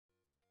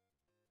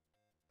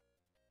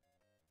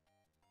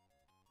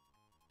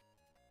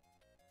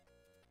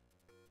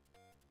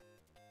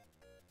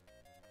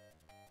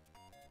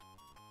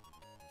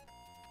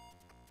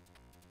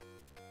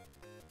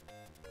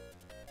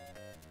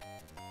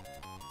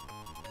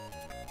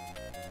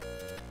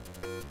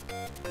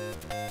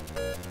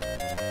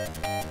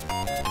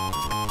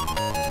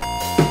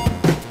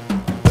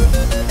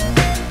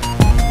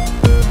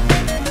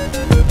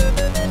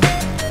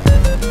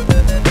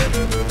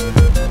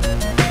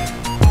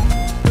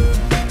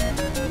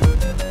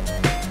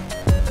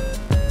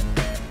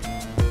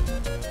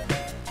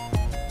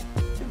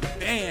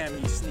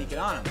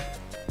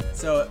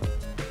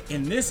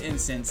this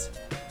instance,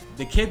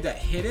 the kid that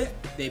hit it,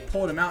 they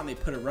pulled him out and they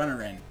put a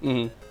runner in.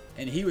 Mm-hmm.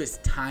 And he was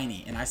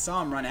tiny. And I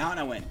saw him run out and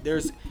I went,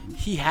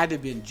 he had to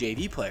have been a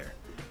JV player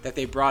that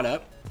they brought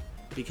up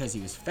because he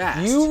was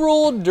fast. You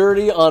rolled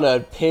dirty on a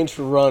pinch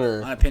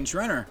runner. On a pinch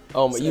runner.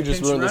 Oh, but so you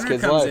just ruined this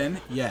kid's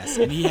life. Yes,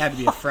 and he had to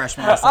be a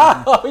freshman or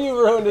something. Oh, you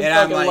ruined his and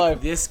fucking I'm like,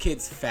 life. this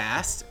kid's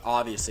fast.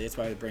 Obviously, that's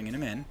why they're bringing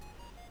him in.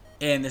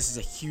 And this is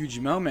a huge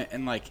moment,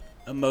 and like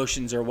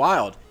emotions are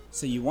wild.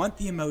 So you want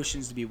the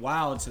emotions to be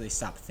wild, so they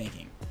stop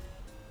thinking.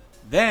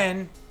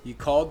 Then you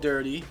call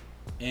dirty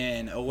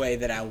in a way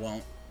that I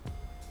won't,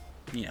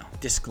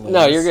 disclose.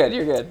 No, you're good.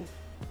 You're good.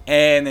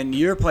 And then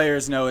your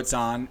players know it's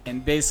on,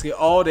 and basically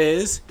all it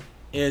is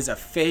a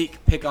fake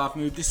pickoff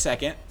move to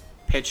second.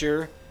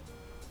 Pitcher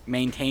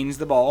maintains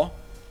the ball.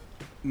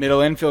 Middle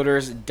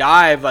infielders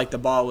dive like the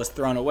ball was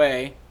thrown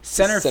away.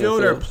 Center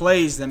fielder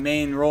plays the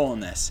main role in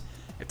this.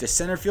 If the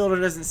center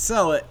fielder doesn't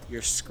sell it,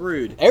 you're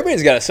screwed.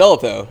 Everybody's got to sell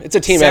it, though. It's a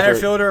team effort. Center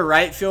fielder,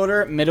 right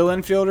fielder, middle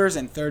infielders,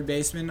 and third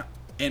baseman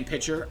and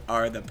pitcher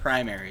are the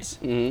primaries.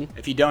 Mm-hmm.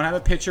 If you don't have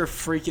a pitcher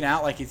freaking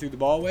out like he threw the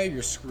ball away,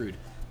 you're screwed.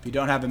 If you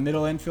don't have a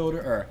middle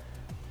infielder or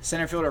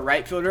center fielder,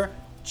 right fielder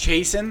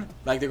chasing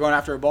like they're going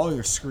after a ball,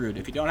 you're screwed.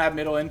 If you don't have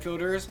middle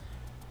infielders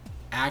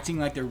acting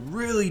like they're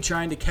really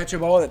trying to catch a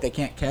ball that they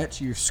can't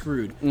catch, you're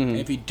screwed. Mm-hmm. And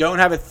if you don't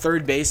have a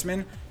third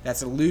baseman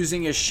that's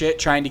losing his shit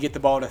trying to get the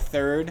ball to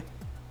third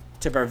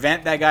to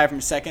prevent that guy from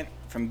second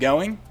from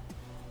going,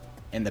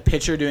 and the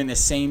pitcher doing the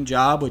same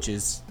job, which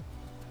is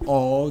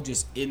all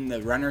just in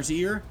the runner's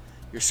ear,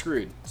 you're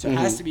screwed. So it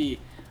has to be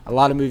a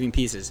lot of moving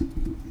pieces.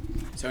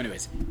 So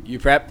anyways, you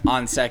prep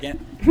on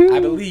second. I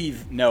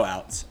believe no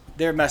outs.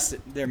 There must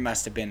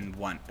have been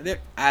one.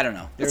 I don't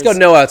know. Let's go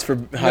no outs for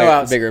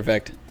bigger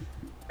effect.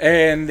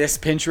 And this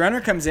pinch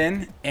runner comes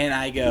in, and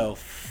I go,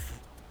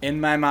 in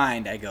my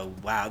mind, I go,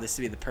 wow, this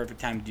would be the perfect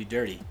time to do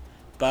dirty.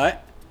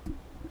 But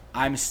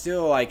I'm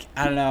still like,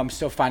 I don't know, I'm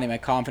still finding my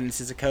confidence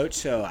as a coach,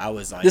 so I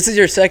was like. This is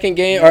your second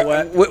game? You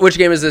know what? Which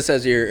game is this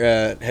as your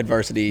head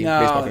varsity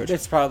baseball coach? No,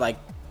 it's probably like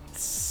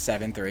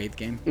 7th or 8th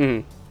game.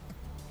 Mm-hmm.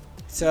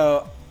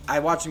 So I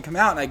watch him come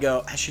out, and I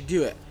go, I should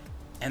do it.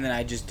 And then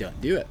I just don't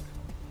do it.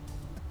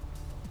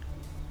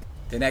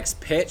 The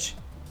next pitch,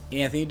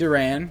 Anthony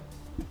Duran,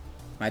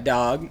 my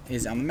dog,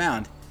 is on the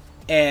mound.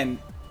 And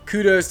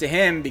kudos to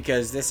him,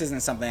 because this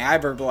isn't something I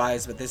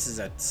verbalized, but this is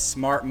a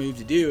smart move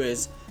to do,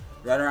 is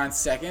run around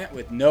second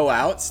with no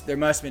outs. There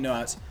must be no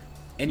outs.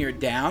 And you're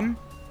down.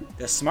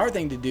 The smart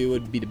thing to do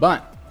would be to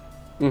bunt.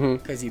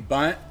 Because you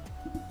bunt,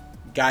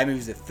 guy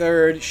moves to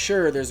third.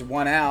 Sure, there's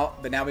one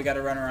out, but now we got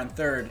to run around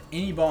third.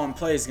 Any ball in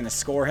play is going to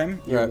score him.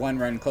 You're one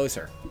run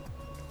closer.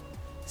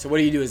 So what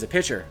do you do as a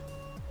pitcher?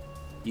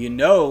 You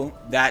know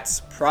that's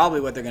probably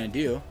what they're going to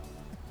do.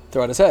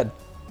 Throw at his head.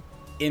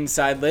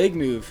 Inside leg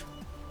move.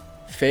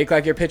 Fake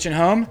like you're pitching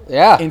home.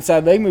 Yeah.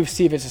 Inside leg move,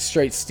 see if it's a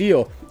straight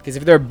steal. Because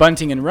if they're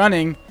bunting and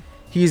running,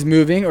 he's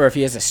moving. Or if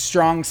he has a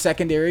strong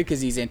secondary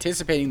because he's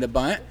anticipating the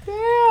bunt,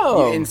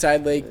 you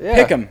inside leg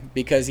pick him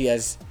because he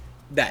has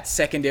that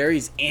secondary.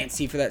 He's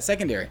antsy for that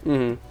secondary.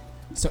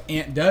 So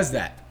Ant does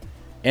that.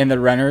 And the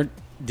runner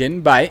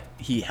didn't bite.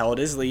 He held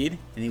his lead,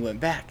 and he went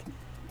back.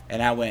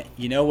 And I went,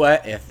 you know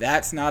what? If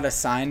that's not a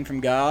sign from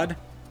God,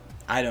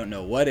 I don't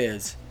know what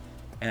is.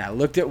 And I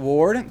looked at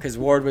Ward, because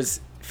Ward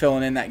was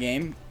filling in that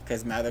game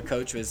because my other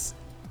coach was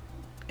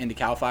into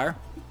Cal Fire.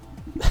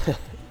 And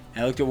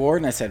I looked at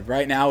Ward, and I said,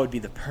 right now would be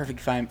the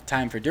perfect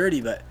time for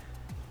dirty, but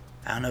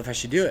I don't know if I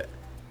should do it.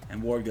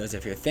 And Ward goes,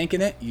 if you're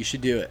thinking it, you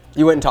should do it.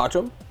 You went and talked to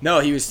him?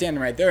 No, he was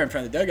standing right there in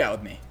front of the dugout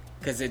with me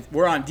because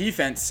we're on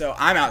defense, so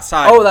I'm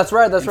outside. Oh, that's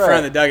right. That's in right.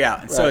 front of the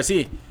dugout, and so Right. is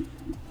he.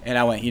 And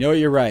I went, you know what,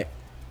 you're right.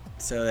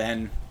 So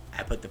then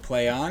I put the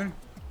play on.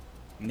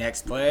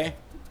 Next play,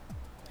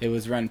 it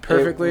was run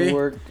perfectly, It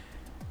worked.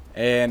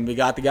 and we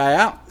got the guy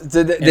out.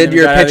 Did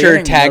your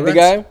pitcher tag the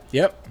guy?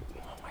 Yep.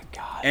 Oh my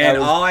god. And that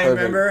was all I perfect.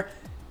 remember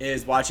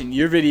is watching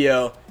your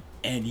video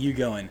and you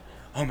going,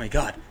 oh my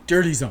god,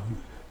 dirty's on.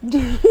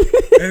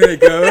 And then it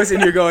goes,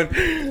 and you're going,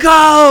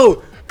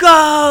 go,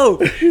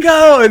 go,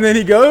 go. And then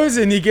he goes,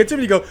 and he gets him,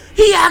 and you go,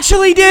 he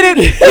actually did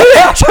it. He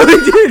actually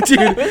did it,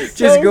 dude.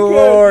 Just so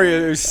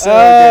glorious. It was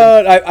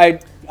so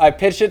good. I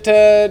pitched it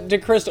to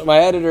Crystal, my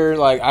editor.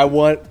 Like I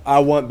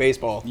want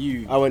baseball.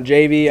 I want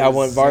JV. I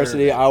want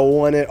varsity. it. I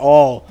want it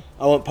all.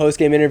 I want post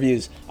game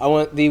interviews. I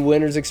want the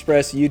Winners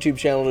Express YouTube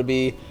channel to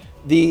be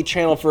the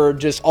channel for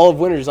just all of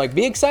winners. Like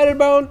be excited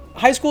about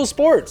high school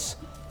sports.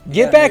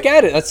 Get back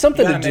at it. That's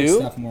something to Make do.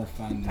 stuff more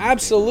fun.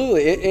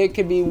 Absolutely, it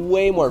could be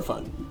way more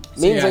fun.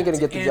 Means ain't gonna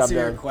get the job answer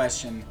your done.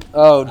 question.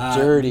 Oh,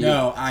 dirty.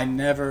 No, I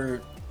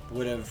never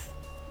would have.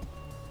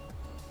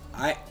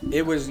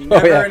 It was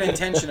never an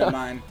intention of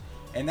mine,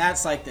 and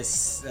that's like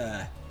this,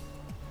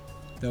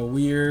 the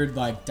weird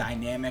like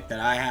dynamic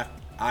that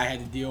I had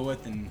to deal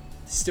with and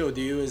still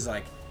do is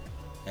like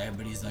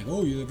everybody's like,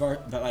 oh, you live,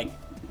 but like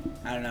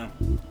I don't know,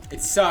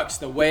 it sucks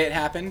the way it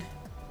happened.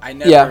 I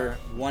never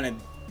wanted.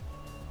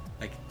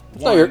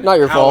 It's not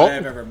your how fault.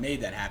 I've ever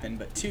made that happen,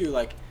 but two,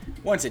 like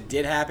once it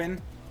did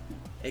happen,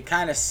 it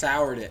kind of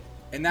soured it,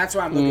 and that's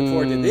why I'm looking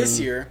forward to this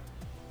year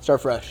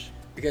Start fresh.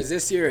 Because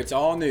this year it's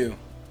all new.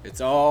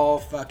 It's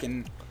all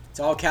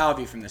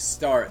Calvi from the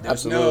start.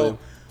 There's Absolutely.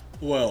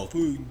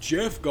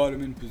 Jeff got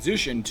him in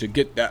position to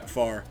get that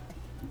far.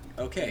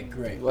 Okay,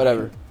 great.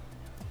 Whatever.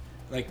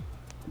 Like,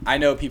 I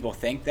know people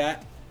think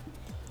that,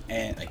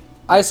 and like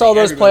I saw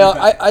those playoff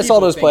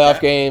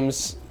that.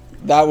 games.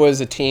 That was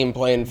a team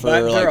playing for.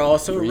 But they're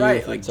also for right.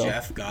 youth, Like so.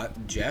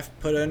 Jeff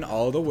put in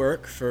all the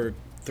work for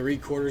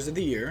 3/4 of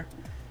the year.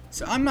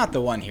 So I'm not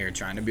the one here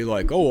trying to be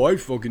like, oh, I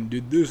fucking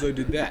did this, I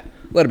did that.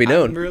 Let it be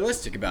known. I'm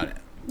realistic about it.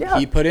 Yeah.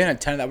 He put in a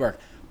ton of that work.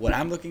 What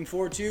I'm looking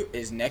forward to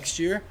is next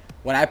year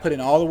when I put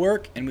in all the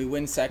work and we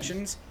win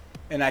sections,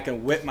 and I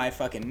can whip my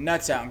fucking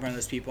nuts out in front of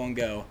those people and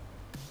go,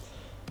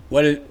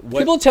 what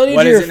people telling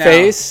you to your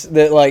face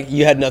that like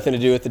you had nothing to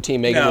do with the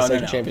team making the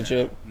second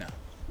championship? No.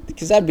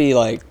 Because that'd be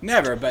like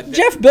never. But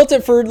Jeff built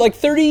it for like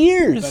 30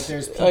 years. But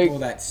there's people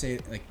that say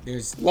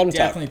there's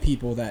definitely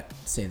people that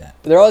say that.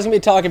 They're always gonna be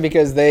talking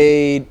because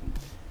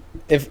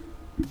if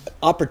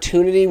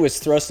opportunity was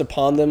thrust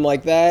upon them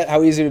like that,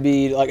 how easy it would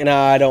be like,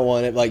 nah, I don't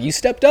want it. Like you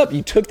stepped up,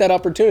 you took that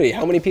opportunity.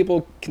 How many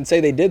people can say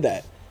they did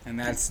that? And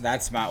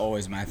that's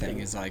always my thing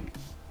is like,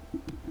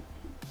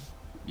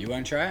 you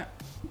want to try it?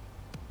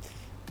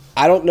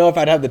 I don't know if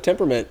I'd have the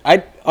temperament.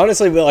 I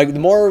honestly, like the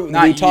more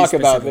we talk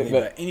about it,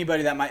 but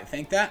anybody that might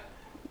think that,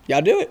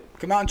 y'all do it.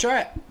 Come out and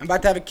try it. I'm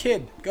about to have a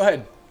kid. Go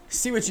ahead.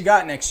 See what you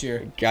got next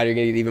year. God, you're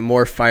gonna get even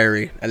more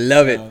fiery. I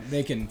love it.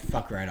 They can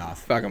fuck right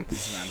off. Fuck them.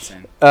 That's what I'm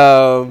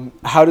saying.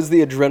 How does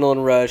the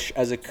adrenaline rush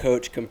as a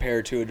coach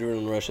compare to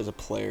adrenaline rush as a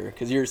player?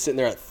 Because you're sitting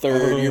there at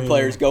third, your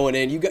player's going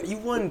in. You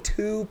won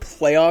 2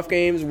 playoff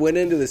games, went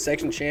into the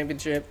section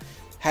championship,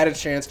 had a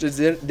chance, just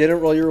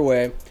didn't roll your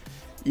way.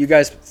 You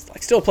guys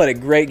still played a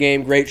great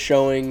game, great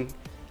showing,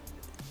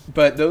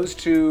 but those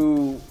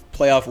 2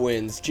 playoff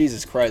wins,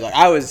 Jesus Christ!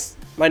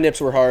 My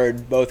nips were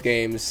hard both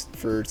games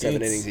for 7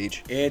 innings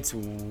each. It's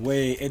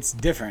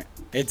different.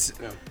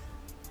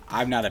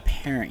 I'm not a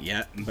parent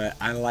yet, but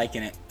I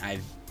liken it. I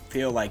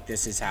feel like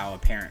this is how a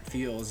parent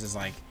feels. Is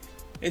like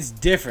it's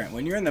different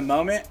when you're in the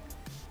moment.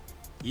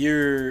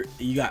 You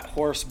got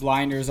horse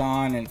blinders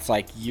on, and it's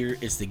like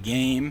it's the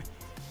game.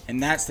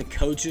 And that's the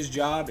coach's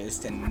job is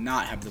to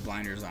not have the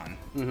blinders on,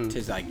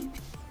 to like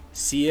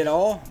see it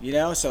all,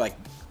 So like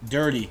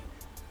Dirty,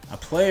 a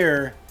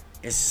player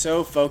is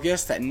so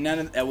focused that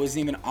that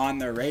wasn't even on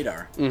their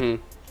radar.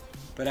 Mm-hmm.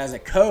 But as a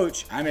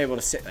coach, I'm able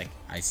to sit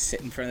I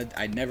sit in front of.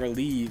 I never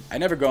leave. I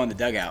never go in the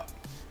dugout.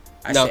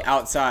 I stay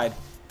outside.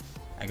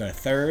 I go to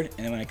third,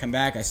 and then when I come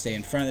back, I stay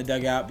in front of the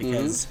dugout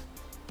because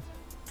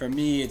for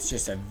me, it's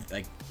just I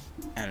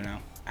don't know.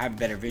 I have a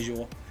better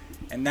visual,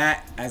 and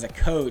that as a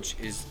coach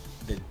is.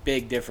 The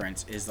big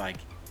difference is like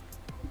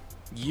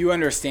you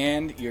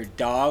understand your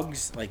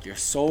dogs, like your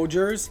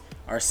soldiers,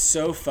 are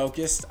so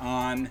focused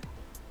on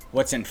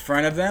what's in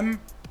front of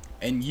them,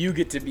 and you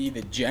get to be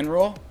the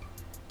general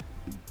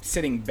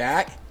sitting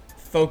back,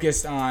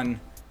 focused on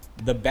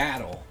the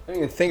battle. I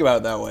didn't even think about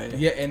it that way.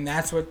 Yeah, and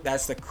that's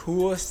the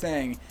coolest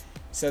thing.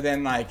 So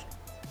then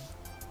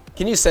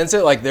can you sense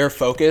it? Like their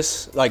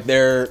focus, like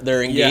their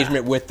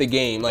engagement with the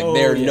game, like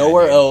they're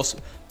nowhere else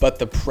but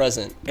the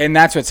present. And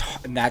that's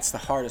the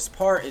hardest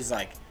part is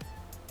like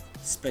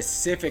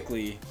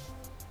specifically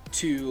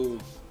to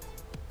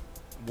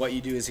what you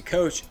do as a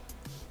coach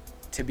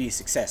to be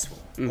successful.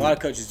 A lot of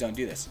coaches don't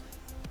do this.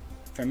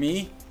 For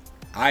me,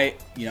 and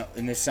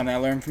this is something I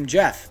learned from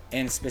Jeff,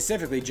 and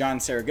specifically John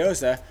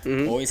Saragosa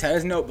always had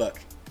his notebook.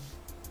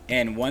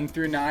 And 1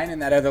 through 9 in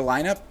that other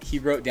lineup, he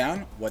wrote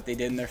down what they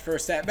did in their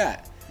first at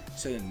bat.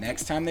 So the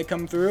next time they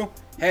come through,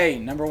 hey,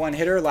 number 1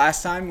 hitter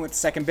last time went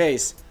second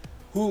base,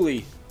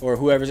 Hooley or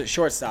whoever's at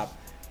shortstop,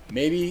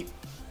 maybe,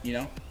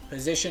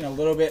 position a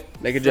little bit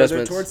make further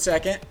adjustments towards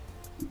second,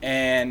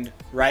 and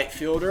right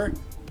fielder,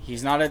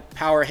 he's not a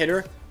power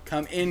hitter,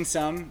 come in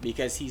some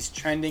because he's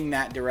trending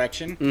that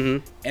direction,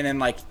 and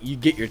then you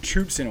get your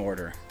troops in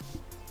order.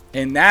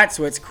 And that's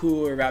what's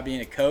cooler about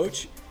being a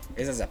coach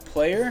is as a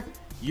player,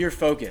 you're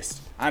focused.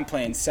 I'm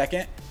playing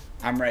second,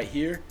 I'm right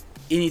here.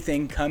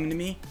 Anything coming to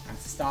me, I'm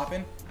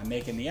stopping, I'm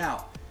making the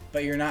out.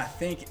 But you're not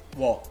thinking,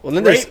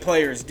 great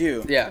players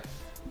do. Yeah.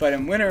 But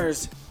in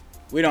winners,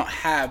 we don't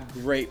have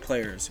great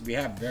players. We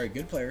have very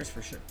good players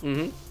for sure.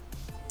 Mm-hmm.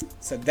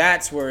 So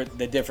that's where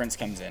the difference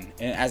comes in.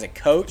 And as a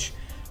coach,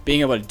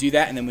 being able to do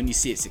that, and then when you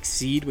see it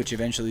succeed, which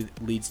eventually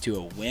leads to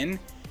a win,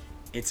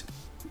 it's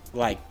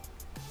like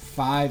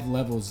 5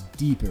 levels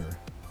deeper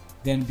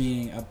than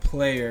being a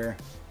player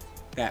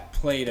that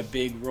played a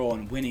big role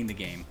in winning the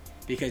game.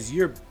 Because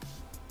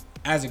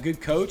as a good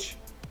coach,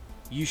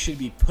 you should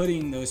be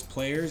putting those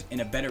players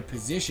in a better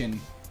position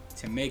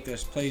to make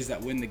those plays that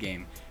win the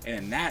game. And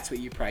then that's what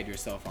you pride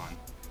yourself on.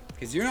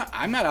 Because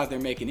I'm not out there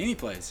making any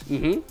plays.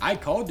 Mm-hmm. I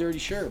called Dirty,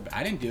 sure, but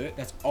I didn't do it.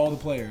 That's all the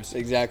players.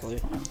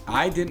 Exactly.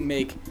 I didn't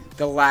make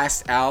the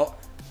last out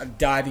a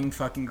diving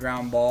fucking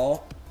ground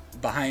ball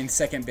behind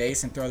second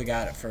base and throw the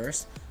guy out at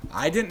first.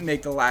 I didn't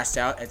make the last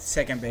out at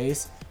second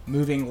base,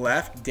 moving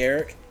left,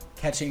 Derek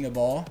catching the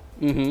ball.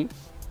 Mm-hmm.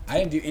 I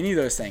didn't do any of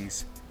those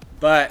things.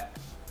 But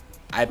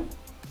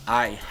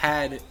I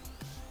had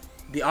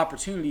the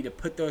opportunity to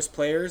put those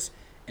players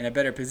in a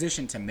better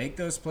position to make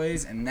those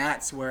plays. And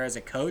that's where, as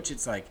a coach,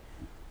 it's like,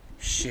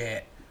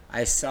 shit,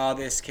 I saw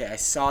this kid. I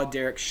saw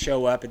Derek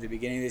show up at the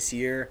beginning of this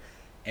year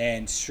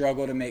and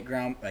struggle to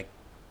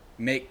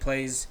make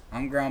plays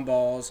on ground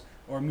balls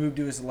or move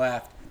to his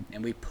left.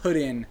 And we put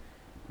in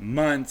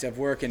months of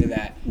work into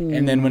that.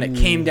 And then when it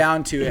came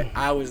down to it,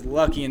 I was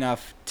lucky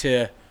enough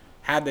to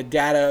have the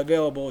data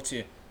available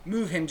to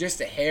move him just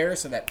a hair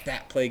so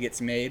that play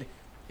gets made.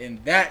 And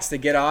that's the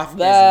get off.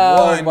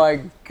 Oh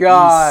my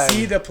God. You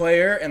see the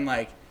player and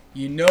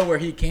you know where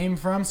he came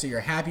from, so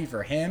you're happy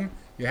for him.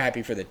 You're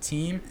happy for the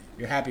team.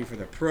 You're happy for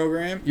the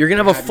program. You're going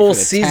to have a full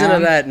season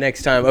of that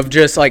next time of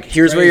just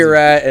here's where you're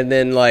at. And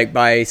then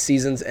by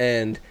season's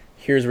end,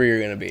 here's where you're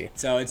going to be.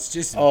 So it's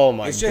just,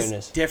 goodness.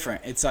 Just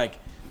different. It's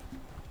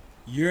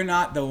you're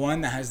not the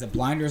one that has the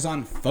blinders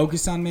on,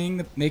 focused on making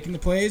the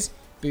plays,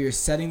 but you're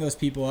setting those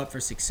people up for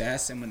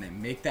success. And when they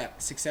make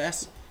that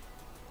success,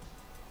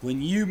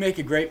 when you make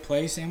a great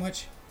play,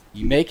 Sandwich,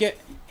 you make it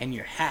and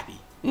you're happy.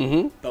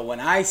 Mm-hmm. But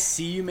when I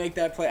see you make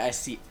that play, I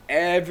see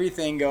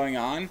everything going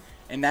on,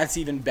 and that's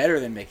even better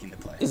than making the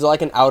play. Is it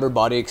like an outer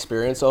body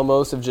experience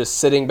almost of just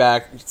sitting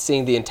back,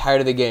 seeing the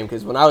entirety of the game?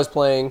 Because when I was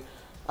playing,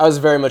 I was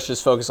very much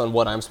just focused on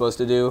what I'm supposed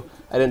to do.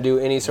 I didn't do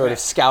any sort of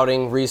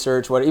scouting,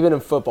 research, even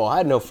in football. I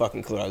had no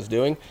fucking clue what I was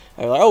doing.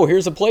 I was like, oh,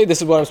 here's a play.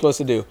 This is what I'm supposed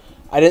to do.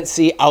 I didn't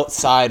see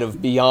outside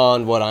of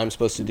beyond what I'm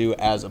supposed to do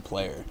as a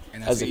player.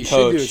 And that's as what a you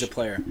coach, should do as a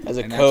player. As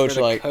a and coach,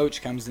 that's where the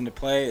coach comes into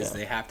play is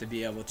they have to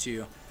be able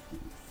to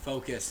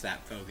focus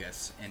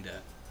into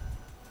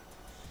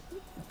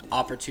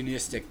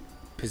opportunistic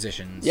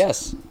positions.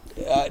 Yes.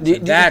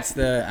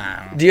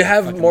 Do you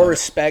have more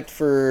respect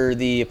for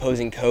the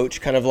opposing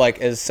coach? Kind of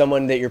as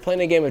someone that you're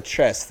playing a game of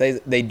chess,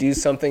 they do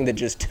something that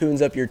just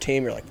tunes up your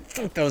team. You're like,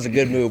 fuck, that was a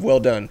good move.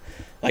 Well done.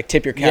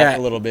 Tip your cap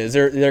a little bit. Is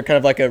there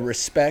kind of a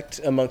respect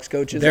amongst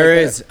coaches? There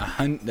is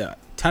a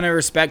ton of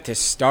respect to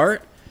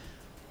start,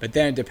 but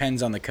then it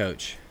depends on the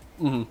coach.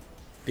 Mm-hmm.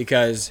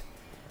 Because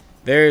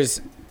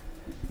there's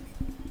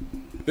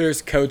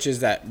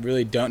coaches that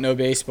really don't know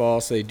baseball,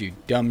 so they do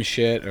dumb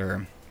shit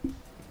or.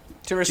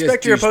 To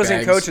respect your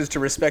opposing coach is to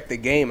respect the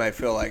game, I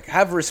feel like.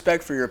 Have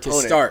respect for your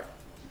opponent. To start.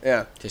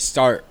 Yeah. To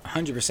start,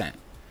 100%.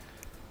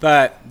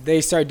 But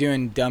they start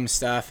doing dumb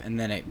stuff, and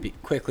then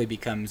it quickly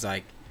becomes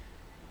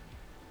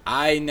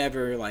I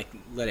never let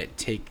it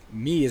take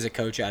me as a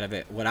coach out of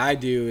it. What I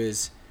do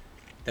is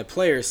the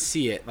players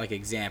see it.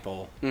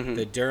 Example,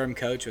 the Durham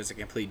coach was a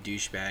complete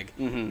douchebag,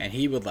 and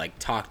he would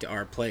talk to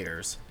our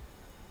players.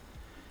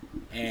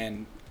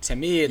 And to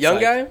me, it's young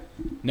guy?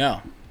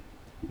 No,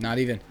 not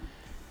even.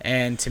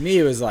 And to me,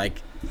 it was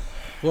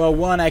well,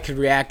 one, I could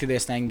react to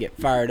this and I can get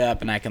fired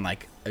up and I can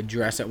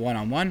address it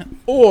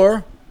one-on-one,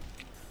 or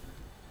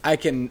I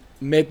can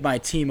make my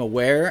team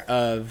aware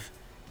of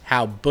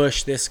how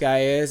bush this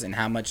guy is and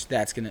how much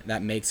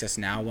that makes us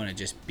now want to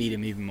just beat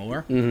him even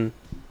more. Mm-hmm.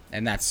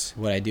 And that's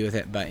what I do with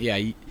it. But yeah,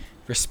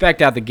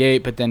 respect out the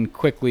gate, but then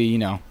quickly,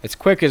 as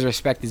quick as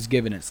respect is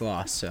given, it's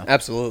lost. So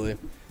absolutely,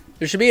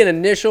 there should be an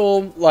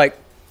initial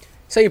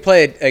say you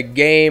play a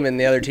game and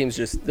the other team's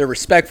they're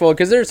respectful,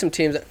 because there's some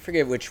teams, I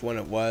forget which one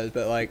it was,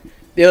 but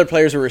the other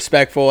players were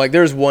respectful.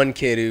 There's one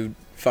kid who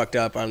fucked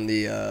up on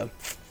the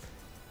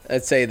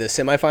let's say the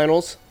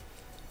semifinals.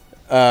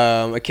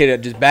 A kid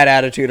had just bad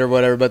attitude or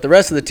whatever, but the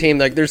rest of the team,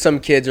 there's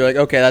some kids who are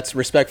okay, that's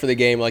respect for the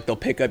game. They'll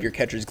pick up your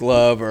catcher's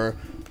glove or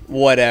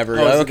whatever.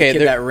 Oh, okay, the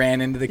kid that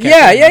ran into the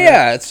catcher.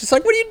 Yeah. It's just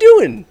what are you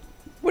doing?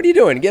 What are you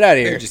doing? Get out of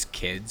here. They're just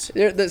kids.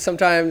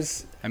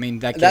 Sometimes. I mean,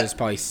 that kid is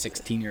probably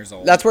 16 years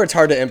old. That's where it's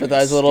hard to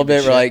empathize a little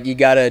bit. Where you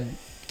gotta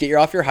get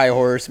off your high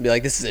horse and be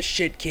this is a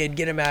shit kid.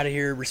 Get him out of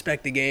here.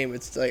 Respect the game.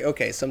 It's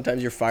okay.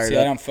 Sometimes you're fired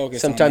up. I don't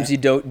focus. Sometimes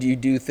on that. you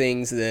do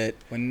things that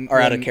are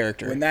out of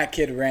character. When that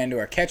kid ran to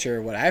our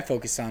catcher, what I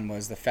focused on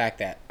was the fact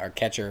that our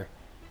catcher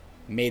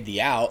made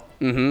the out,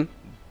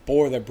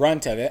 bore the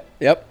brunt of it.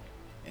 Yep.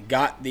 And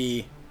got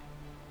the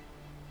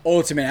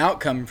ultimate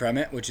outcome from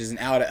it, which is an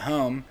out at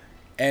home.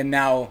 And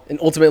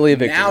ultimately a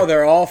victory. Now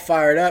they're all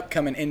fired up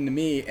coming into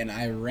me, and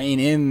I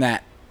rein in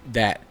that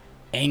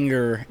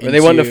anger. Were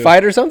they wanting to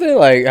fight or something?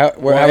 They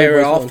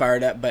were all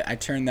fired up, but I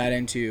turned that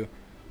into,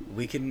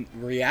 we can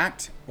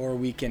react or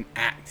we can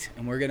act,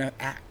 and we're gonna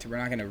act. We're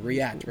not gonna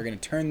react. We're gonna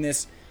turn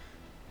this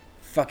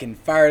fucking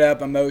fired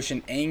up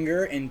emotion,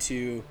 anger,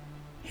 into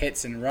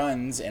hits and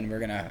runs, and we're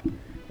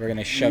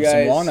gonna shove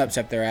some walnuts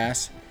up their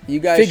ass. You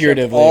guys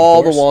figuratively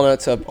all the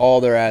walnuts up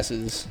all their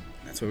asses.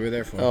 That's what we were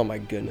there for. Oh my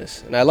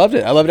goodness. And I loved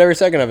it. I loved every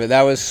second of it.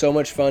 That was so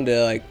much fun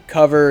to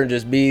cover and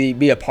just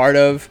be a part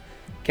of.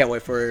 Can't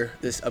wait for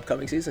this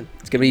upcoming season.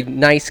 It's going to be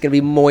nice. It's going to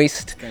be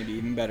moist. It's going to be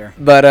even better.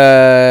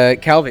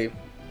 But Calvi,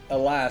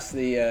 alas,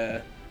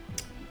 the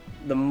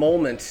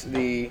moment,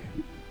 the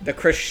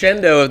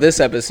crescendo of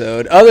this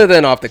episode, other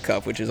than off the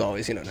cuff, which is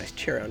always, nice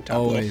cherry on top,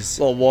 always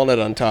little walnut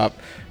on top.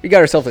 We got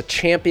ourselves a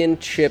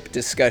championship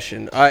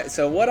discussion. All right,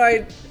 so what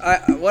I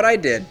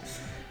did,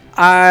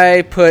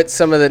 I put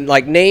some of the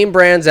name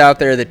brands out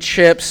there, the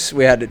chips.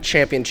 We had a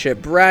championship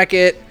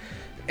bracket,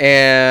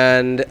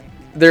 and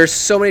there's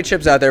so many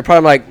chips out there.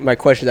 Part of my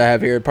question that I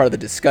have here, part of the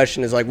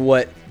discussion is like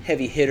what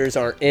heavy hitters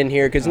aren't in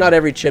here because not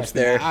every chip's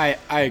there.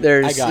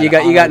 You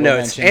got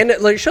notes and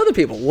like show the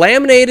people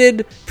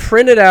laminated,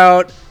 printed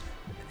out,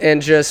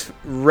 and just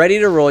ready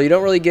to roll. You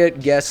don't really get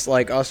guests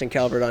like Austin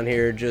Calvert on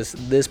here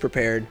just this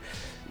prepared,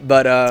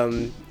 but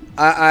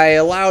I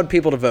allowed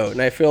people to vote,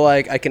 and I feel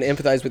like I can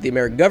empathize with the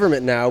American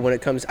government now when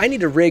it comes. I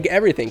need to rig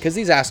everything because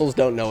these assholes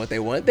don't know what they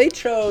want. They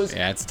chose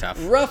it's tough.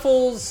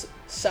 Ruffles,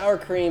 sour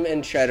cream,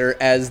 and cheddar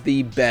as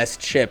the best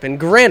chip. And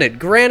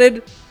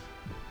granted,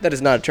 that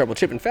is not a terrible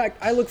chip. In fact,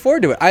 I look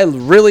forward to it. I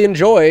really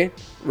enjoy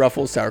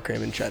Ruffles, sour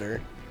cream, and cheddar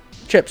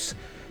chips.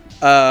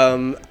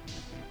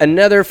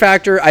 Another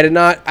factor, I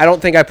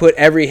don't think I put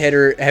every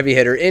heavy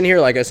hitter in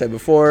here, like I said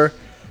before,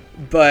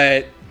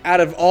 but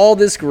out of all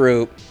this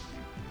group,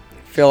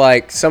 feel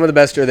like some of the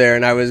best are there,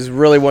 and I was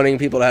really wanting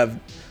people to have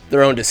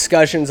their own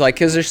discussions, like,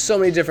 because there's so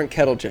many different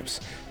kettle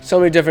chips, so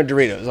many different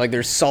Doritos, like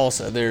there's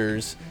salsa,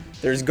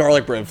 there's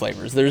garlic bread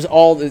flavors, there's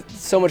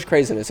so much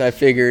craziness. I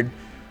figured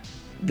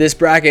this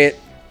bracket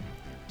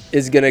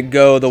is gonna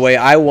go the way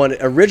I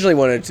originally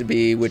wanted it to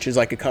be, which is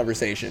like a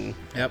conversation,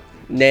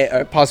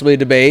 possibly a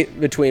debate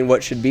between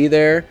what should be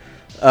there,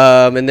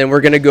 and then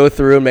we're gonna go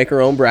through and make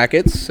our own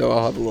brackets. So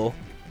I'll have a little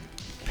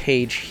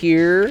page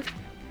here.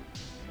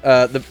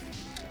 The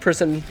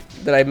person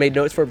that I made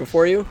notes for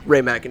before you,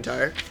 Ray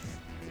McIntyre.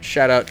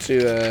 Shout out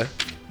to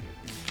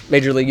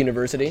Major League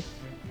University.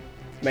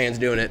 Man's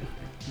doing it.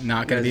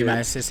 Not going to be my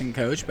assistant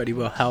coach, but he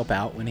will help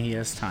out when he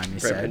has time, he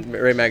said.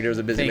 Ray McIntyre's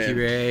a busy man. Thank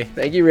you, Ray.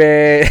 Thank you,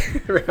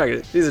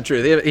 Ray. He's the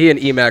truth. He and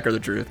EMAC are the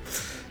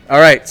truth. All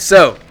right,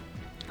 so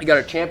we got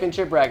our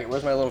championship bracket.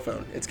 Where's my little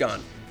phone? It's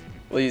gone.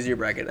 We'll use your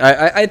bracket.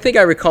 I think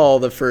I recall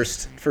the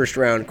first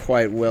round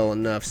quite well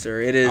enough,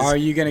 sir. It is. Are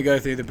you going to go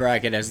through the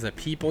bracket as the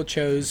people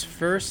chose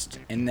first,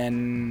 and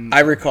then? I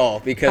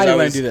recall because how do you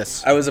want to do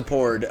this? I was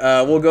abhorred.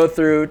 We'll go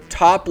through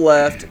top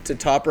left to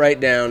top right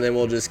down, then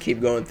we'll just keep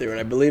going through. And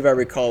I believe I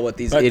recall what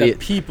these idiots.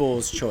 The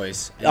people's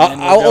choice.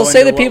 I'll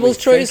say the people's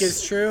choice. Think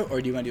is true,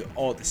 or do you want to do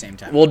all at the same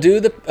time? We'll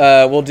do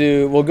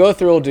We'll go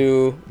through. We'll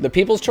do the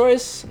people's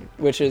choice,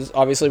 which is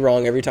obviously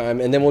wrong every time,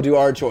 and then we'll do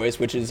our choice,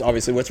 which is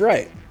obviously what's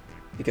right.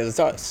 Because it's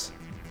us.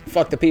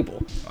 Fuck the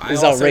people. This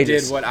is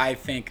outrageous. Did what I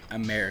think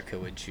America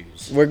would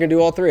choose. We're going to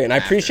do all three. And I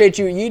appreciate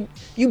you.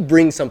 You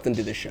bring something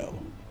to the show.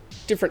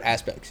 Different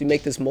aspects. You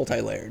make this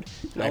multi-layered.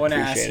 I want to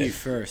ask you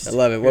first. I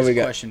love it. What we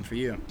got? Question for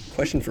you.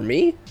 Question for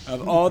me?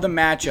 Of all the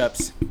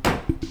matchups,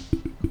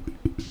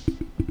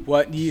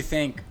 what do you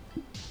think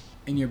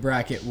in your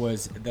bracket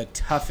was the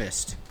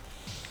toughest?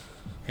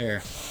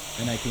 Here.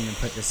 And I can even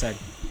put this side.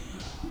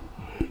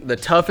 The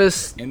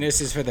toughest? And this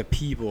is for the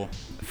people.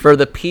 For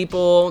the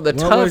people, the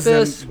toughest. What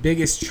was the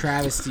biggest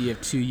travesty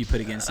of two you put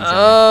against each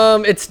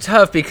other? It's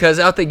tough because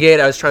out the gate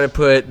I was trying to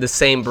put the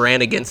same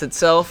brand against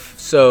itself.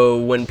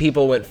 So when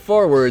people went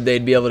forward,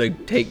 they'd be able to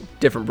take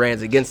different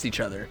brands against each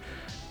other.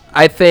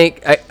 I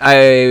think I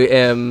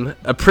am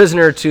a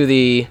prisoner to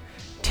the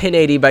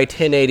 1080 by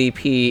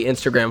 1080p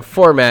Instagram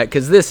format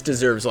because this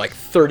deserves like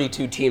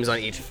 32 teams on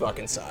each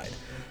fucking side.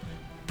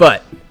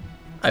 But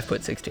I've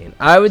put 16.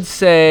 I would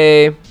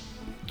say...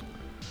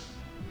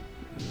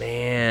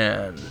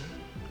 Man.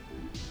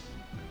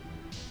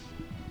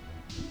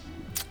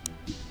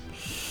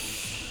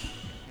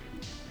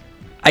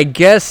 I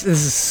guess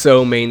this is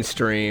so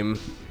mainstream.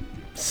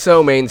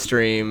 So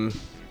mainstream.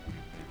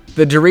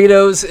 The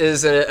Doritos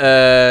is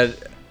a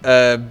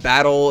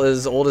battle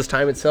as old as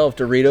time itself.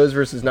 Doritos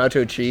versus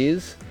nacho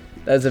cheese.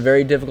 That's a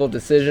very difficult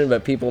decision,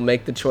 but people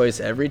make the choice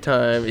every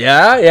time.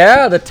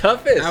 Yeah, the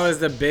toughest. That was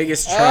the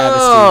biggest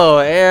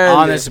travesty and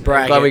on this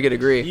bracket. I'm glad we could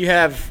agree. You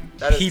have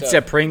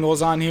pizza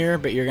Pringles on here,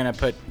 but you're going to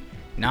put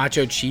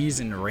nacho cheese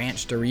and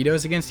ranch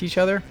Doritos against each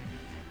other?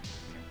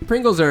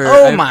 Pringles are...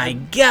 Oh, my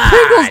God.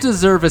 Pringles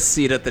deserve a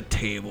seat at the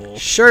table.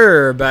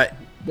 Sure, but...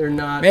 They're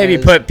not. Maybe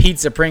put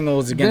pizza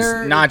Pringles against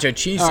nacho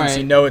cheese since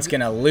you know it's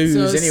gonna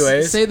lose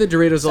anyways. Say the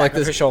Doritos are like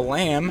the sacrificial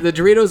lamb. The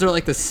Doritos are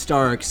like the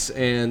Starks,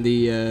 and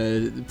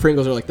the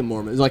Pringles are like the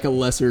Mormons. Like a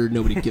lesser,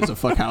 nobody gives a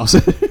fuck house.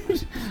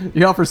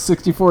 You offer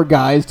 64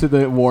 guys to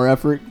the war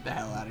effort. Get the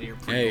hell out of here,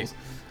 Pringles. Hey.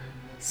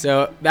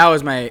 So that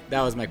was my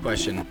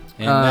question,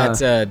 and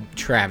that's a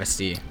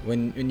travesty.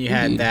 When you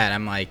had that,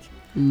 I'm like,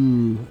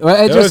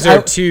 those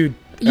are two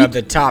of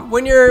the top.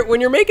 When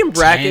you're making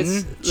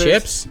brackets,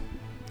 chips.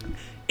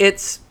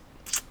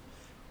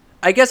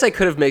 I guess I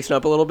could have mixed it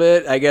up a little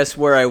bit. I guess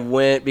where I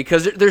went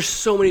because there's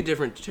so many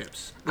different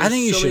chips. I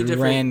think you should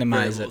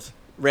randomize it.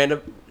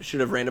 Should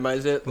have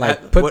randomized it.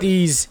 Like put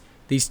these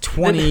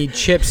 20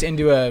 chips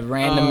into a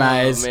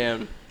randomized. Oh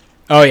man.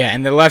 Oh yeah,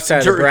 and the left side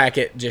of the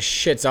bracket just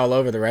shits all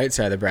over the right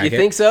side of the bracket. You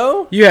think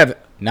so? You have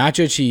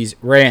nacho cheese,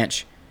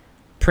 ranch,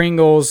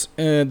 Pringles.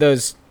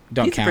 Those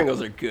don't count.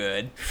 Pringles are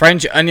good.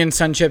 French onion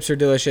sun chips are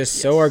delicious.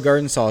 Yes. So are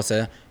garden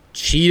salsa.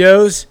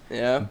 Cheetos,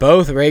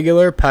 both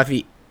regular,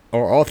 puffy,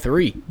 or all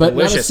three. But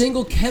delicious. Not a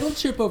single kettle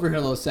chip over here,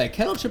 let's say.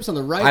 Kettle chips on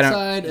the right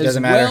side as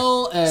matter.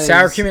 well as...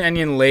 Sour cream and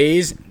onion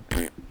Lay's,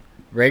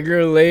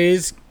 regular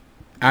Lay's,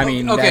 I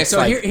mean, okay.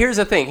 So here's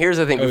the thing.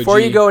 Before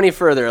you go any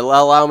further,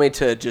 allow me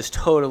to just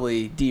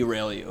totally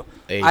derail you.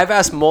 I've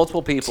asked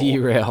multiple people.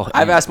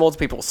 I've asked multiple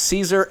people.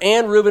 Caesar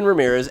and Ruben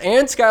Ramirez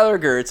and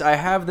Skylar Gertz. I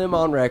have them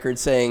on record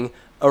saying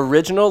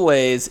Original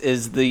Lay's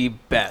is the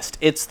best.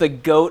 It's the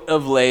GOAT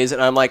of Lay's,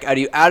 and I'm like, are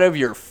you out of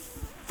your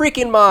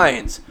freaking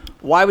minds?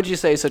 Why would you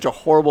say such a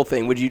horrible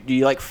thing? Do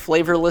you like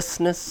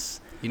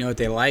flavorlessness? You know what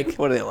they like?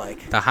 What do they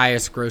like? The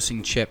highest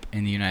grossing chip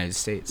in the United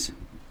States.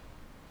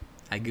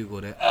 I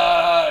Googled it.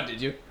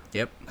 Did you?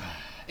 Yep.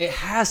 It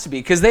has to be,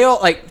 because they all,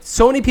 like,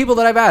 so many people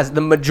that I've asked,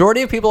 the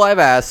majority of people I've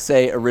asked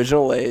say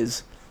Original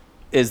Lay's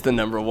is the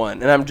number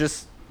one. And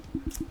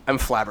I'm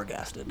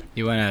flabbergasted.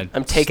 You want to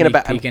I'm taken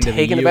aback. I'm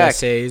taken aback.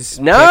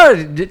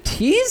 No,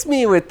 tease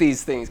me with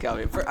these things,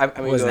 Calvin.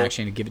 I wasn't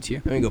actually going to give it to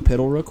you. Let me go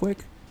piddle real quick.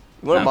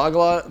 You want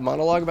a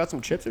monologue about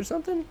some chips or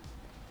something?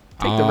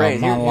 Take the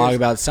reins. Monologue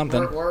about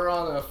something. We're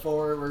on a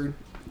forward.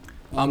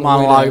 A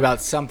monologue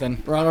about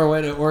something. We're on our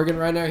way to Oregon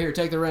right now. Here,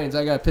 take the reins.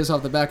 I got to piss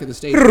off the back of the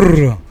stage.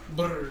 How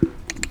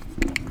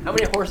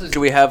many horses do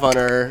we have on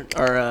our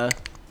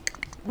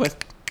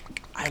what?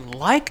 I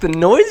like the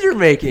noise you're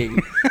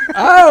making.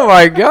 Oh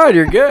my God,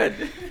 you're good.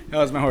 That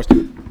was my horse.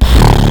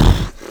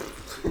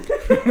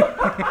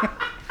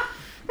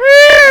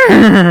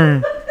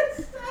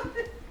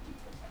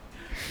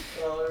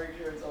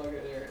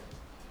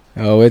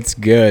 Oh, it's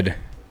good.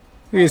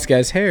 Look at this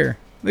guy's hair.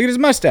 Look at his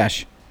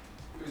mustache.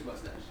 Whose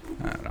mustache?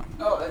 I don't know.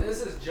 Oh,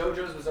 this is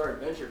JoJo's Bizarre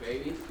Adventure,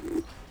 baby.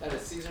 That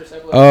is Caesar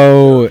Sepulveda.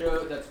 Oh,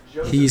 that's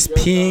he's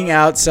peeing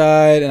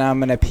outside, and I'm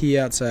going to pee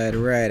outside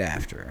right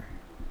after.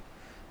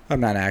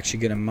 I'm not actually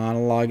going to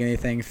monologue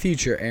anything.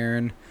 Future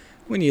Aaron,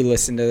 when you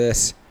listen to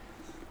this,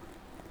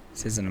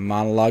 this isn't a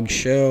monologue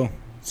show.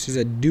 This is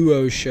a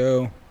duo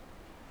show.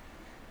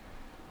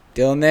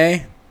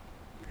 Dilnay,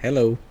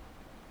 hello.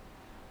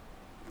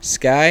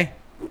 Sky,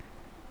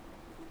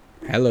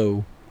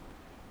 hello.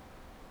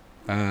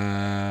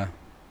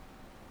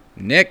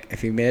 Nick,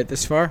 if you made it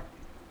this far,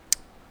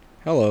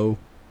 hello.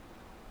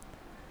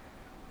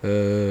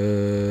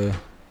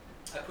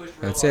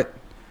 That's it.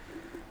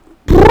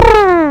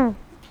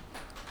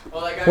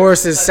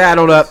 Horse is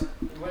saddled up. You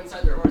went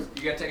inside their horse.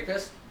 You gotta take a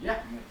piss? Yeah.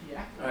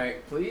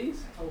 Alright,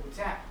 please. Oh,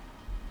 tap.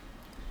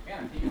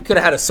 You could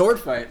have had a sword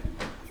fight.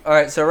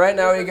 Alright, so right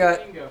now we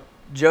got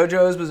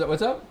JoJo's Bizarre.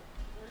 What's up?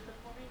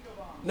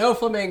 No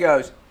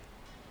flamingos.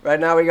 Right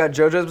now we got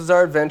JoJo's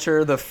Bizarre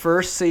Adventure, the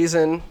first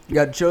season. You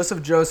got Joseph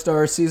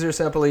Joestar, Caesar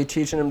Sepulveda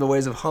teaching him the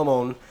ways of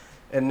Hamon,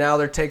 and now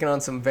they're taking on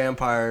some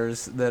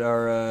vampires that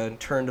are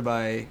turned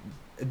by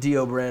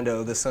Dio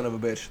Brando, the son of a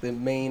bitch, the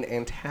main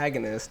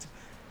antagonist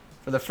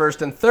for the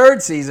first and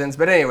third seasons.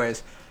 But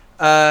anyways,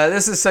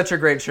 this is such a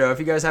great show. If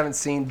you guys haven't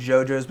seen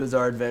JoJo's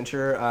Bizarre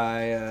Adventure,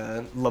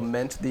 I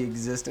lament the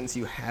existence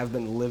you have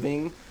been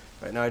living.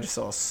 Right now I just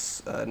saw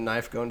a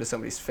knife go into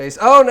somebody's face.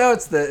 Oh no,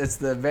 it's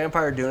the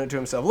vampire doing it to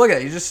himself. Look at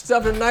it. He just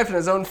stuffed a knife in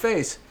his own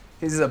face.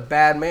 He's a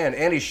bad man,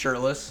 and he's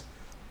shirtless.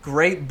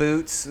 Great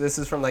boots. This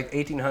is from like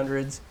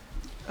 1800s.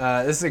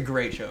 This is a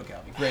great show,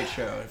 Calvin. Great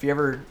show. If you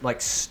ever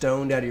like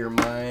stoned out of your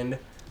mind,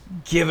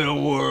 give it a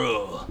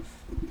whirl.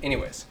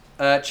 Anyways,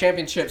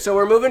 championship. So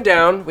we're moving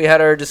down. We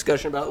had our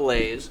discussion about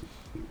Lay's.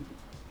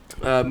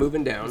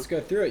 Moving down. Let's go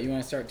through it. You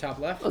want to start top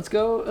left? Let's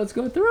go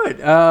through it.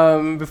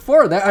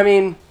 Before that, I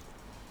mean,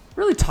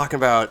 really talking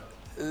about,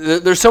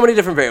 there's so many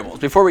different variables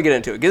before we get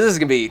into it, because this is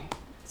going to be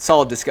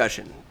solid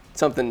discussion,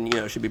 something,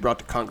 should be brought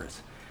to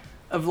Congress,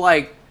 of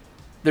like,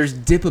 there's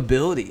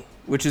dipability,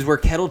 which is where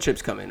kettle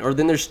chips come in, or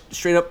then there's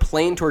straight up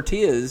plain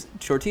tortilla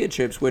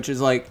chips, which is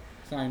like,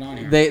 it's not even on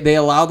here. They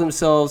allow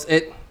themselves,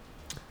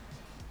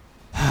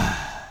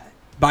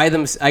 by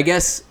them, I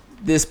guess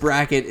this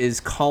bracket is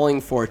calling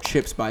for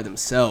chips by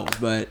themselves,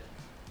 but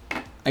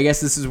I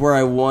guess this is where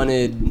I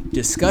wanted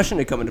discussion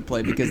to come into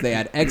play, because they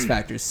add X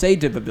factors, say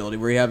dipability,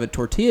 where you have a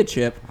tortilla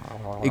chip,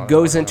 it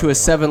goes into a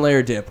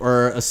 7-layer dip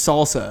or a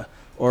salsa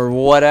or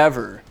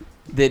whatever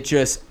that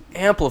just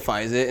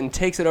amplifies it and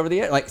takes it over the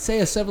edge. Like, say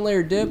a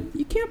 7-layer dip,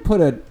 you can't put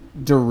a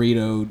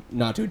Dorito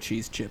nacho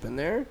cheese chip in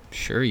there.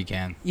 Sure you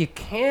can. You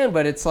can,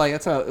 but it's like,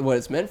 that's not what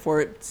it's meant for.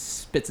 It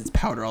spits its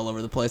powder all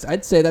over the place.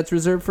 I'd say that's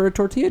reserved for a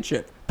tortilla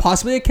chip.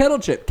 Possibly a kettle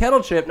chip.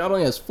 Kettle chip not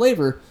only has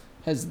flavor,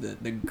 has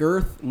the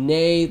girth,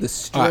 the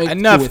strength.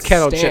 Enough to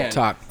kettle chip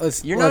talk.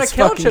 You're not a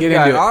kettle chip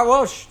guy. No. I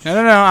want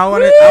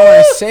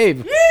to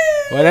save.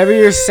 Whatever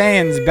you're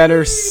saying is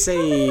better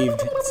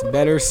saved. It's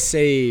better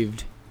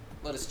saved.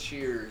 Let us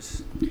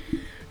cheers.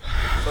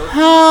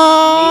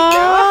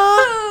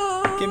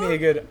 Give me a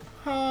good.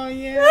 Oh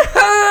yeah.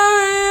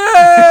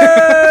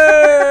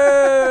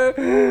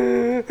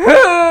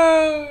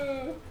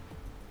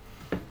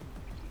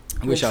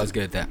 I wish I was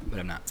good at that, but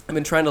I'm not. I've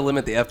been trying to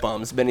limit the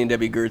F-bombs. Benny and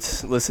Debbie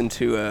Gertz listened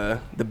to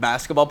the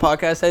basketball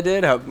podcast I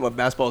did, what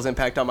basketball's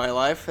impact on my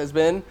life has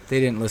been. They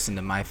didn't listen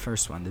to my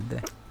first one, did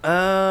they?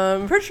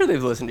 I'm pretty sure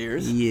they've listened to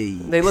yours.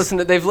 Yeah.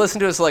 They've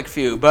listened to a select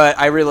few, but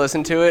I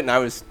re-listened to it, and I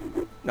was,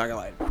 not gonna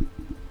lie,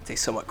 Say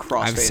somewhat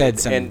crossfaded. I've said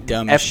some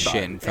dumb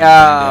shit in front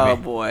of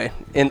Oh boy!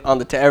 And on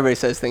the everybody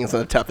says things on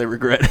the top they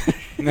regret.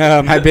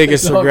 No, my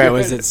biggest regret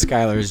was at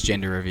Skylar's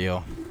gender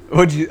reveal.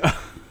 What'd you?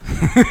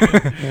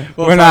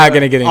 We're not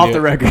gonna get into off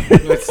the record.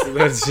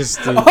 Let's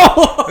just do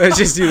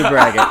the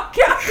bracket.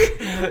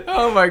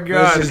 Oh my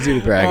god! Let's just do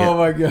the bracket. Oh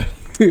my god!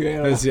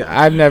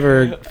 I've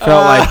never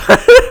felt like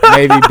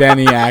maybe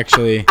Benny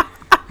actually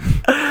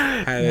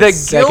had a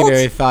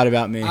secondary thought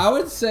about me. I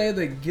would say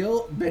the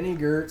guilt Benny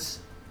Gertz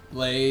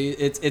lays.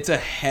 It's a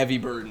heavy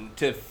burden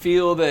to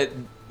feel that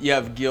you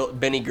have guilt.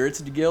 Benny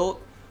Gertz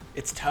guilt.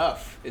 It's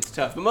tough.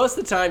 But most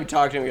of the time you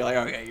talk to him, you're like,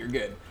 okay, you're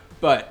good.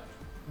 But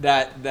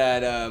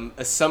that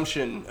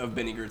assumption of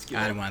Benny Gertz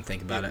guilt. I don't want to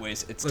think about it.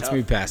 Let's tough.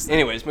 Move past that.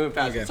 Anyways, moving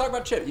past. Okay. Let's talk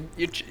about chips.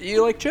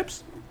 You like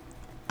chips?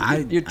 I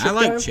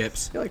like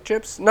chips. You like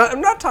chips?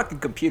 I'm not talking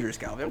computers,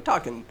 Calvin.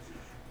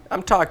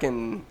 I'm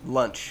talking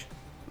lunch.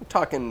 I'm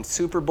talking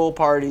Super Bowl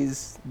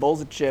parties,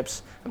 bowls of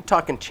chips. I'm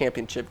talking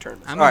championship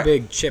tournaments. I'm a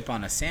big chip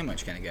on a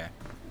sandwich kind of guy.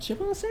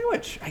 Chip on a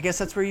sandwich. I guess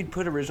that's where you'd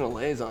put Original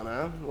Lay's on,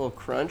 huh? A little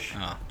crunch.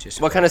 Oh,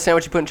 just what kind of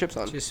sandwich you putting chips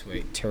on? Just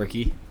wait.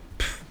 Turkey.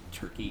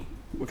 Turkey.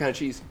 What kind of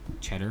cheese?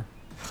 Cheddar.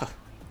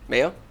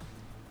 Mayo?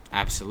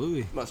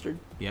 Absolutely. Mustard?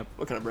 Yep.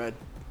 What kind of bread?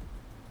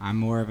 I'm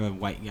more of a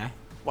white guy.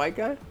 White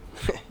guy?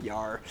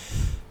 Yar.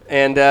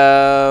 And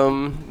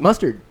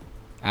mustard.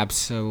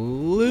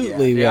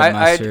 Absolutely, we have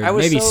mustard.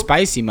 Maybe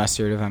spicy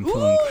mustard if I'm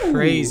feeling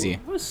crazy.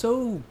 I was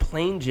so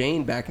plain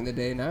Jane back in the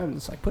day. Now I'm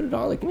just like, put it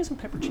on. Like, give me some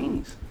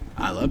pepperoncinis.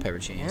 I love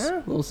pepperoncinis. Yeah,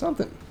 a little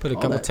something. Put a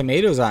couple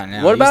tomatoes on it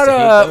now. What about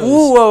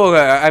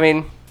I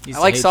mean, I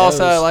like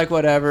salsa. I like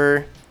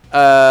whatever.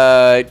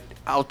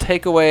 I'll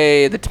take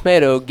away the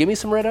tomato. Give me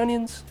some red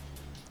onions.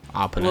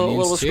 I'll put onions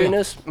little too.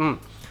 sweetness. All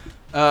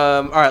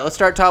right, let's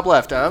start top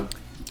left, huh?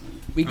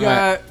 We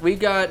got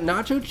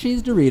nacho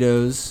cheese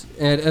Doritos,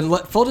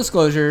 and full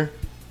disclosure,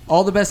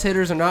 all the best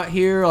hitters are not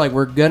here. Like,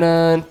 we're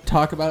gonna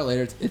talk about it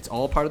later. It's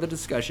all part of the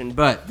discussion,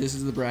 but this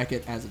is the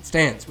bracket as it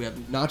stands. We have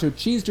nacho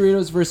cheese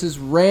Doritos versus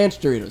ranch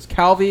Doritos.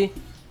 Calvi,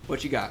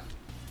 what you got?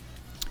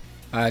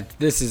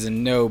 This is a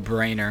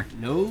no-brainer.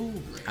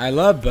 No-brainer. I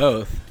love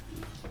both.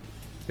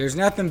 There's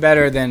nothing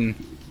better than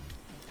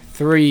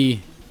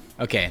three.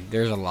 Okay,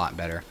 there's a lot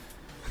better.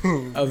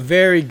 A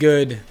very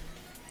good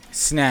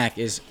snack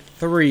is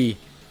 3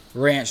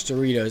 ranch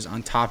Doritos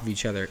on top of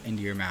each other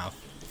into your mouth.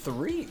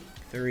 3.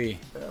 Yeah.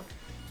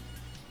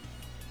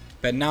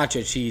 But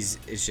nacho cheese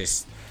is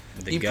just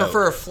the You goat.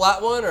 prefer a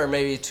flat one or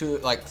maybe 2,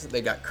 like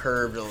they got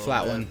curved a little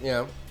flat bit? One.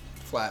 Yeah,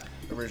 flat,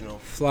 original.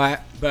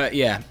 Flat, but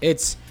yeah,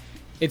 it's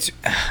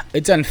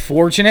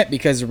unfortunate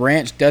because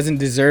ranch doesn't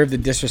deserve the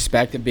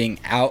disrespect of being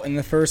out in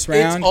the first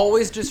round. It's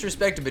always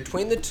disrespected.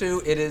 Between the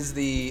two, it is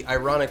the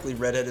ironically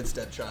redheaded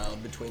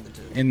stepchild between the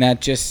two. And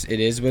that it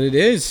is what it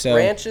is. So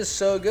ranch is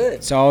so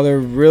good. So all there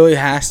really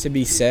has to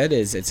be said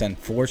is it's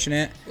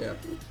unfortunate. Yeah.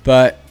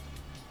 But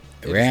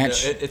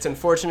ranch. It's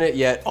unfortunate,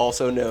 yet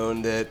also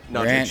known that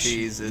nacho ranch,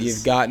 cheese is.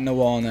 You've gotten a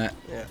walnut.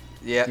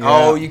 Yeah.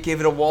 Oh, you gave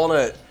it a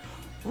walnut.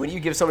 When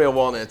you give somebody a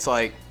walnut, it's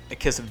like a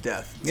kiss of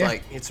death. It's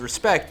like, it's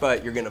respect,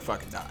 but you're gonna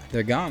fucking die.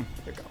 They're gone.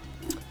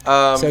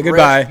 So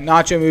goodbye.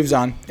 Nacho moves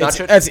on.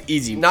 That's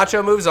easy.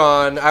 Nacho moves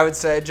on. I would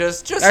say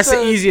just that's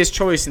the easiest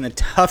choice and the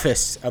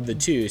toughest of the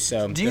two.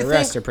 So the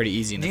rest are pretty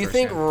easy. Do you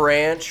think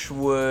ranch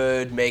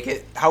would make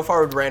it? How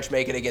far would ranch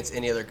make it against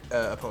any other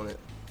opponent?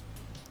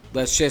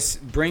 Let's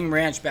just bring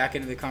ranch back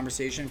into the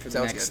conversation for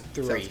the next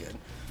 3. Sounds good.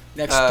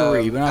 Next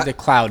 3. We don't have to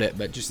cloud it,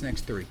 but just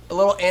next 3. A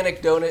little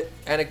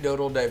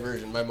anecdotal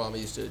diversion. My mama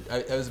used to.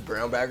 I was a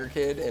brown bagger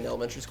kid in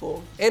elementary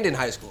school and in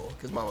high school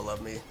because mama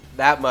loved me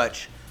that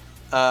much.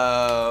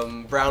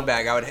 Brown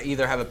bag. I would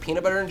either have a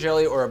peanut butter and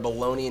jelly or a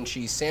bologna and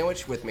cheese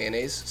sandwich with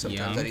mayonnaise.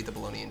 Sometimes I'd eat the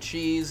bologna and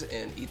cheese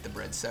and eat the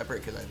bread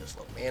separate because I just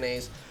love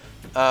mayonnaise.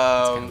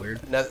 That's kind of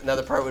weird.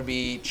 Another part would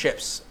be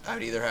chips. I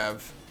would either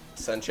have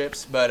Sun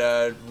Chips, but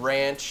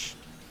ranch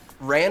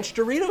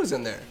Doritos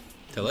in there.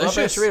 Delicious.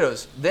 Ranch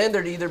Doritos. Then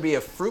there'd either be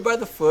a fruit by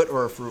the foot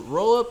or a fruit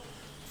roll-up,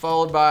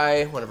 followed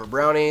by one of our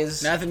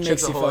brownies. Nothing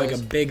makes you feel like a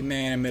big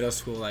man in middle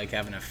school like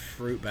having a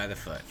fruit by the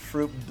foot.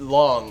 Fruit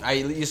long. I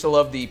used to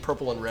love the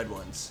purple and red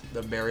ones,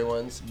 the berry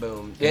ones.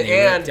 Boom.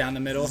 And down the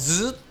middle.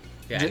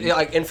 Yeah,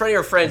 like in front of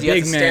your friends, you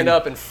have to stand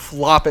up and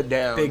flop it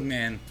down. Big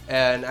man.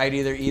 And I'd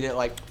either eat it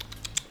like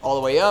all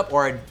the way up,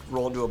 or I'd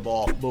roll into a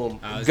ball.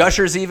 Boom.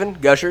 Gushers even.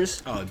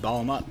 Gushers. Oh, ball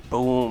them up.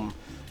 Boom.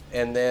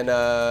 And then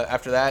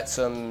after that,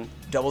 some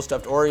double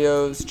stuffed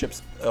Oreos,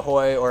 Chips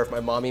Ahoy, or if my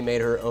mommy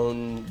made her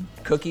own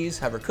cookies,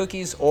 have her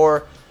cookies.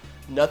 Or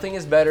nothing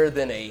is better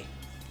than a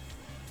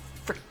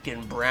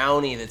freaking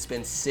brownie that's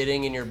been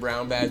sitting in your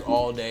brown bag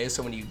all day.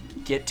 So when you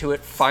get to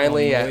it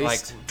finally at like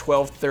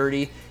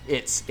 12:30,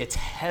 it's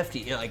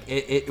hefty.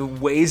 It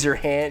weighs your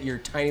hand, your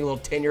tiny little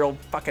 10-year-old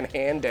fucking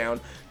hand down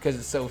because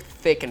it's so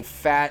thick and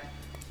fat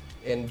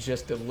and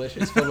just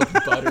delicious, filled with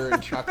butter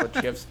and chocolate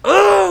chips.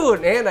 Oh,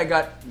 and I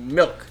got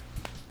milk.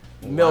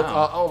 Milk.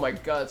 Wow. Oh my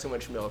God, so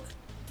much milk.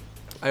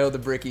 I owe the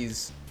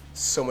Brickies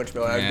so much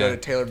milk. I go to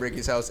Taylor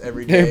Bricky's house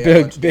every day.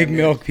 They're big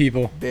milk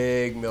people.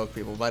 Big milk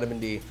people. Vitamin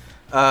D.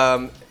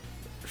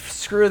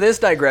 screw this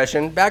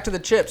digression. Back to the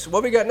chips.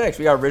 What we got next?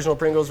 We got original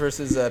Pringles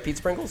versus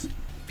Pizza Pringles.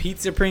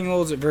 Pizza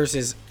Pringles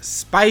versus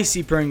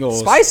Spicy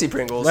Pringles. Spicy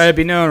Pringles. Let it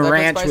be known,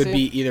 ranch would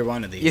be either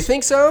one of these. You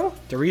think so?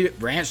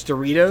 Ranch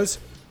Doritos?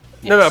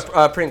 Yes.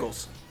 No,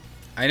 Pringles.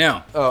 I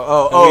know.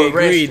 We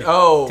agreed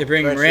to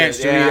bring ranch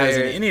Doritos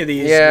in any of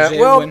these. Yeah,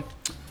 well,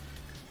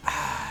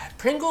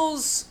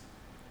 Pringles,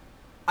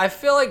 I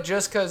feel like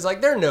just because,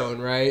 like, they're known,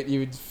 right?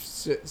 They're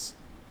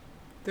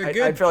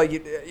good. I feel like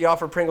you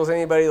offer Pringles to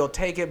anybody, they'll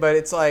take it, but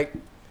it's like,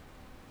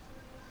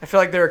 I feel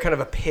like they're kind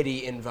of a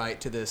pity invite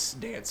to this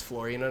dance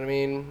floor. You know what I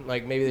mean?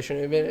 Like, maybe they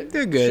shouldn't have been.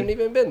 They're good. Shouldn't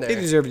even been there. They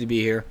deserve to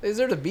be here. They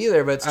deserve to be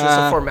there, but it's just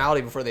a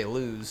formality before they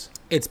lose.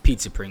 It's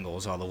Pizza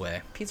Pringles all the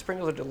way. Pizza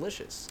Pringles are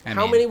delicious.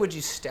 How many would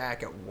you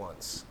stack at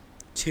once?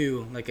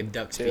 2, like a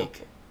duck's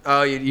beak.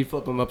 Oh, you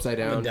flip them upside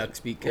down. I'm a duck's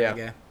beak kind of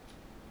guy.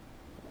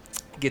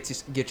 Get you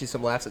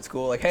some laughs at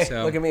school. Like,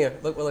 hey, look at me.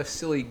 Look what a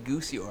silly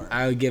goose you are.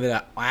 I would give it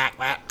a whack,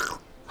 whack.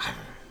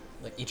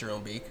 Like, eat your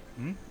own beak.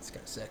 It's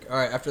kind of sick. All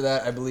right, after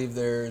that, I believe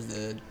there's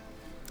the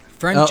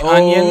French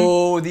onion.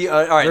 All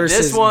right, versus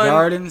this one.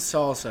 Garden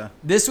salsa.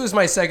 This was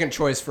my second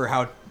choice for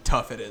how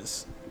tough it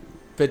is.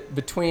 But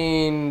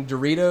between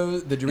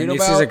Doritos, the Dorito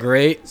this is a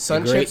great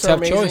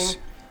tough choice.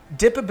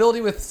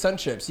 Dipability with Sun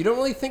Chips. You don't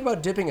really think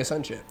about dipping a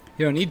Sun Chip.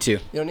 You don't need to. You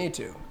don't need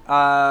to.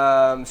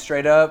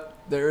 Straight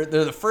up, they're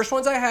the first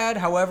ones I had.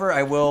 However,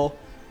 I will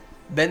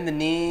bend the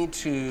knee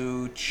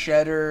to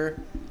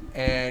cheddar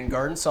and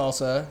garden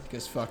salsa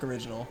because fuck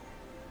original.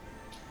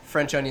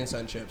 French onion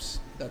Sun Chips.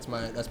 That's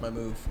my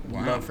move.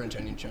 Wow. Love French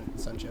onion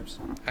Sun Chips.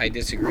 I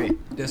disagree.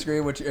 Disagree?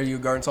 Are you a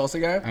garden salsa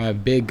guy? I'm a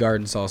big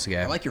garden salsa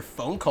guy. I like your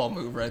phone call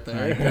move right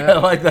there. I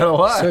like that a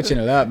lot. Switching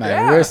it up.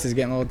 My wrist is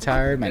getting a little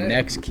tired. My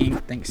neck's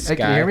kinked. Thanks, Sky. Hey,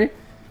 can you hear me?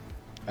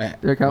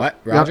 What?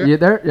 Roger? Yep, you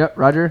there? Yep,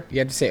 Roger. You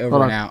have to say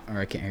over and out, or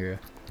I can't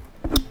hear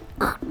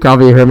you.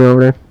 Calvi, you hear me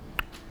over there?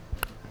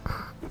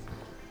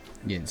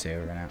 You didn't say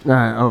over and out.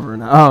 Nah, over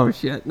and out. Oh,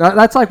 shit. No,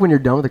 that's like when you're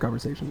done with the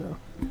conversation, though.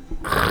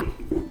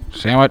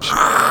 Sandwich.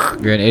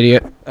 You're an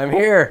idiot. I'm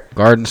here.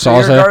 Garden So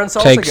salsa, you're a garden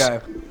salsa takes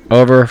guy.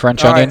 over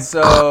French onion. Right,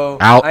 so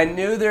out. I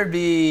knew there'd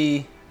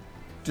be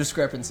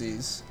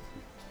discrepancies.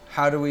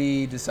 How do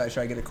we decide?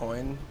 Should I get a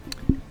coin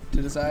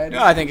to decide?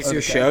 No, I think it's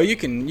your show. You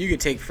can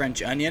take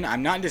French onion.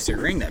 I'm not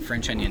disagreeing that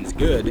French onion is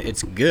good.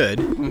 It's good.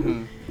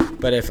 Mm-hmm.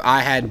 But if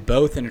I had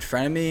both in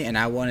front of me and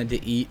I wanted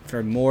to eat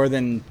for more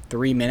than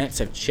 3 minutes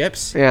of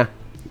chips,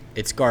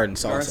 it's garden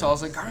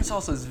salsa. Garden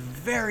salsa is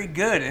very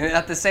good, and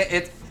at the same,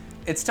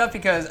 it's tough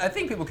because I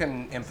think people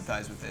can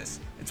empathize with this.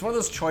 It's one of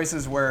those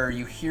choices where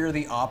you hear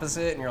the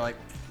opposite and you're like,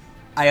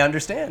 I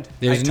understand.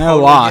 There's no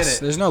loss.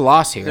 There's no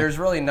loss here. There's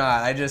really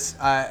not.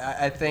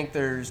 I think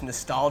there's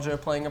nostalgia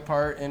playing a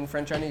part in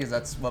French onion because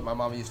that's what my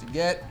mom used to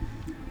get.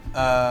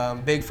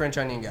 Big French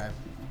onion guy.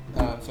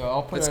 So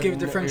I'll put. Let's give it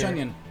to French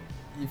onion.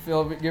 You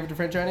feel give it to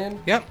French onion?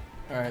 Yep.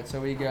 All right.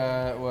 So we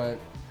got what?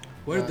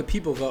 What did the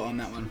people vote on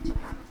that one?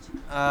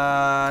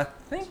 I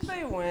think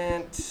they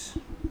went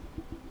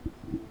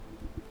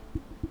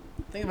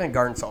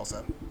garden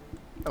salsa.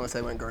 Unless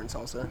they went garden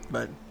salsa,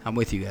 but I'm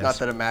with you guys. Not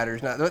that it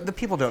matters. The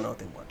people don't know what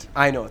they want.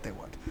 I know what they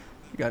want.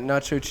 We got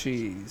nacho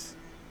cheese.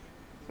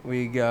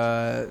 We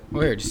got.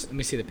 Well, here, just let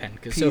me see the pen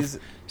because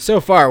so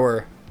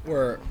far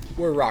we're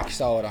rock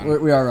solid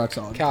on. We are rock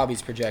solid.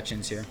 Calby's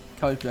projections here.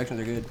 Calby's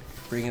projections are good.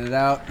 Bringing it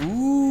out.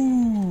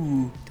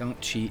 Ooh.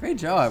 Don't cheat. Great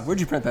job. Where'd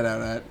you print that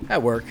out at?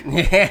 At work.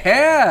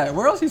 Yeah.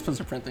 Where else are you supposed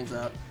to print things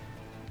out?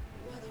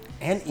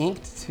 And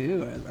inked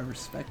too. I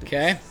respect it.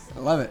 Okay. I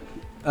love it.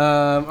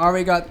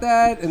 Already got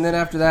that, and then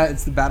after that,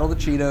 it's the Battle of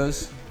the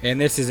Cheetos. And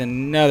this is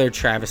another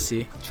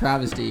travesty.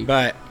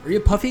 But are you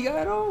a puffy guy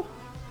at all?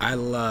 I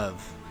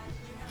love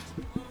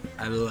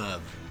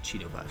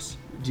Cheeto Puffs.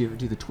 Do you ever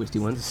do the twisty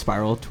ones, the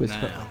spiral twist?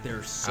 No.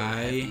 They're so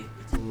I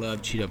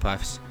love Cheeto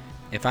Puffs.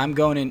 If I'm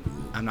going in,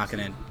 I'm not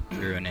going to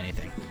ruin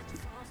anything.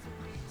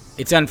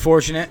 It's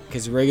unfortunate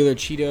because regular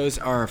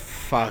Cheetos are a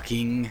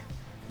fucking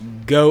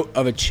goat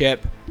of a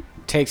chip.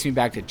 Takes me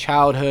back to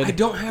childhood. I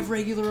don't have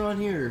regular on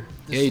here.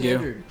 Yeah, you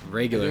do.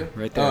 Regular,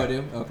 right there. Oh, I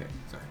do? Okay,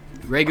 sorry.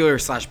 Regular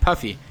 /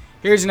 puffy.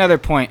 Here's another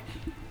point.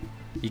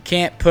 You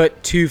can't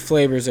put two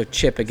flavors of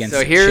chip against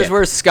So here's chip.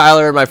 where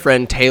Skylar and my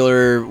friend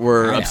Taylor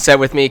were upset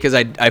with me because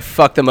I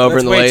fucked them over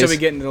in the Lay's. Let's wait till we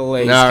get into the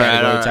Lay's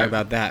category to talk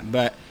about that.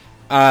 But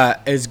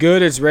as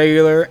good as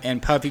regular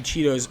and puffy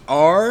Cheetos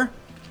are,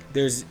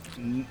 there's...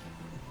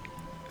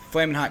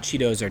 Flamin' Hot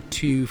Cheetos are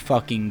too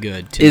fucking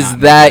good to Is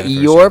that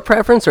your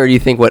preference, or do you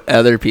think what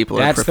other people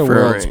are preferring? That's the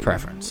world's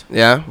preference.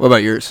 Yeah? What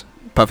about yours?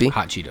 Puffy?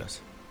 Hot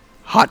Cheetos.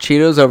 Hot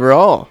Cheetos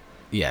overall?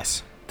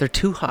 Yes. They're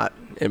too hot,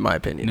 in my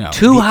opinion. No.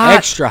 Too hot?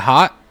 Extra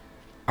hot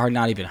are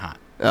not even hot.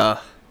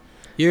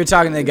 You're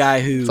talking to the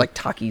guy who... It's like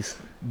Takis.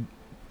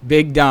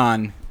 Big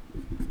Don,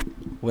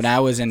 when I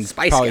was in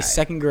probably guy.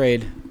 Second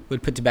grade,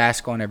 would put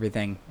Tabasco on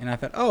everything. And I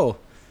thought, oh,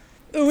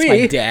 that's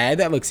my dad.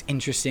 That looks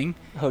interesting.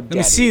 Let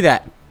me see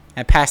that.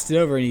 I passed it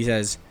over, and he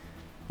says,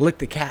 lick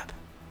the cap.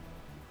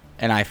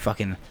 And I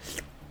fucking...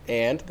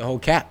 And? The whole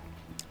cap.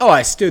 Oh,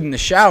 I stood in the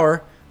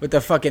shower with the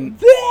fucking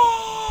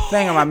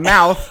thing on my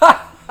mouth.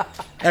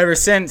 Ever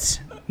since,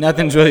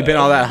 nothing's really been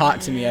all that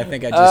hot to me. I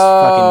think I just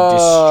fucking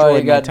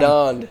destroyed my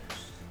tongue. Donned.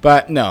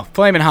 But no,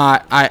 Flamin'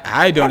 Hot,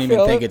 I don't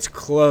even think it's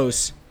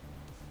close.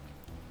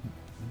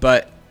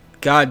 But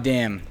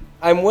goddamn.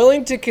 I'm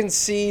willing to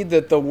concede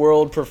that the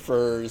world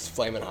prefers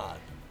Flamin' Hot.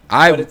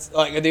 But it's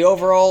like the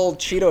overall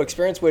Cheeto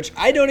experience, which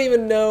I don't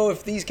even know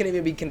if these can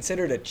even be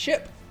considered a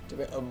chip.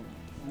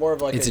 More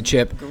of like it's a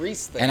chip.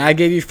 Grease thing. And I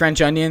gave you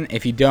French onion.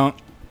 If you don't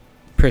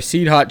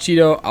proceed Hot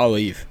Cheeto, I'll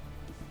leave.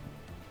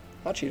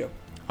 Hot Cheeto.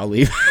 I'll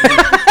leave.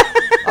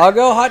 I'll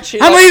go Hot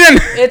Cheeto. I'm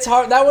leaving. It's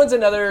hard. That one's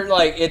another,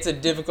 like, it's a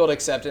difficult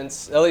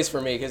acceptance, at least for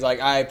me, because,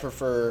 like, I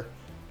prefer,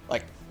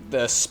 like,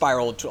 the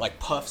spiral, like,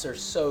 puffs are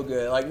so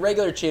good. Like,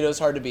 regular Cheetos,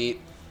 hard to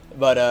beat,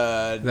 but,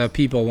 the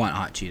people want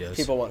Hot Cheetos.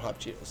 People want Hot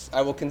Cheetos.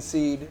 I will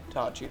concede to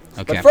Hot Cheetos.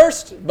 Okay.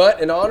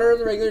 But in honor of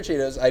the regular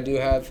Cheetos, I do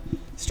have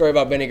a story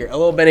about Benny Gertz. A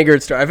little Benny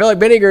Gertz story. I feel like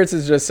Benny Gertz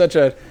is just such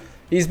a...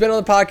 He's been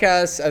on the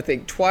podcast, I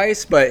think,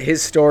 twice, but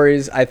his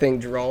stories, I think,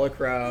 draw a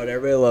crowd.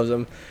 Everybody loves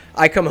them.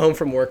 I come home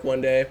from work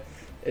one day.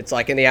 It's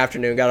like in the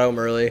afternoon, got home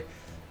early.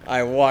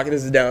 I walk,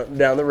 this is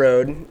down the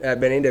road at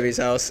Benny and Debbie's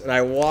house, and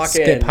I walk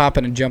in. Skip, hop,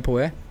 and jump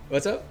away.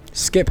 What's up?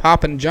 Skip,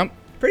 hop, and jump.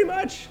 Pretty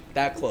much.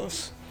 That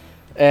close.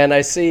 And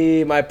I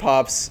see my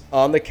pops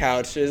on the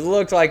couch. It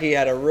looked like he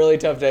had a really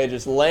tough day,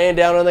 just laying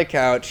down on the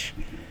couch.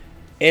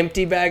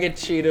 Empty bag of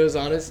Cheetos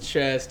on his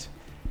chest.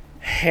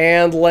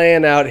 Hand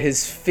laying out,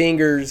 his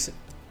fingers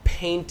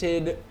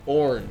painted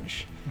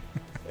orange.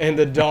 And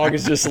the dog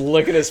is just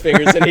licking his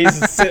fingers, and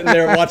he's sitting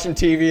there watching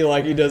TV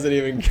like he doesn't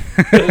even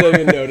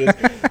notice.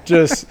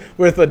 Just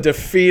with a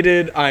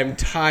defeated, I'm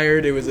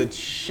tired, it was a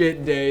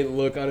shit day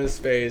look on his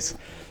face.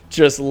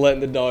 Just letting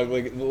the dog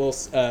lick little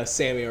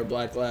Sammy, our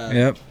black lab.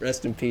 Yep.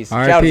 Rest in peace.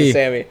 R.I.P. Shout out to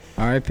Sammy.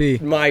 R.I.P.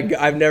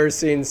 I've never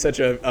seen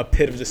such a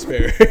pit of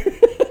despair.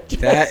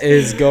 That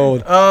is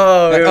gold.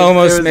 Oh, that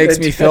almost makes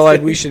me feel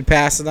like we should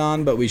pass it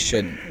on, but we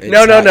shouldn't.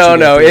 No.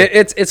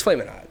 It's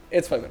Flamin' Hot.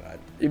 It's Flamin' Hot.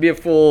 You'd be a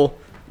fool.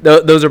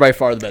 Those are by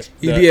far the best.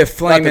 You'd be a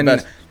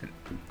flamin'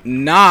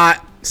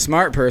 not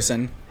smart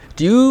person.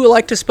 Do you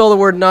like to spell the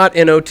word not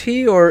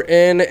N-O-T or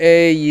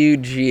N-A-U-G-H-T?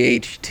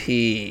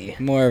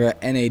 More of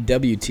a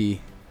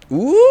N-A-W-T.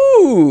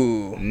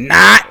 Ooh.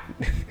 Not.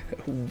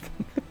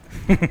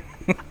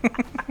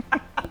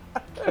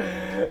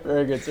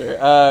 Very good,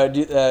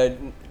 sir.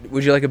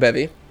 Would you like a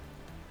bevy?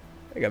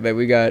 I got bevy.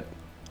 We got...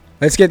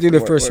 Let's get through the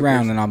first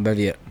round and I'll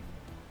bevy it.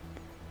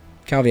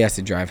 Calvi has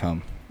to drive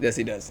home. Yes,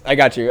 he does. I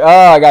got you. Oh,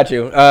 I got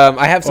you.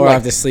 I have some. Or I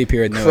have to sleep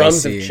here with no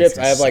crumbs AC. of chips.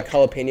 I have like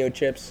jalapeno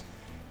chips.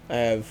 I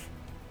have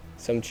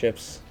some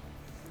chips.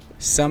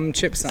 Some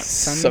chips, not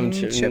sun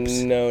chips.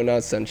 No,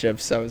 not sun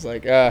chips. I was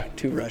like,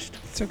 too rushed.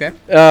 It's okay.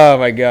 Oh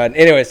my god.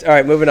 Anyways, all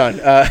right, moving on.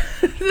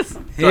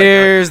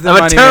 Here's the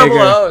money maker. I'm a terrible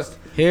host.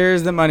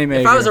 Here's the money maker.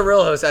 If I was a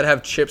real host, I'd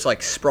have chips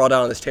like sprawled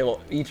out on this table.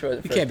 You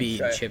can't be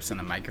eating chips on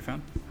a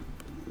microphone.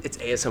 It's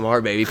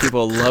ASMR, baby.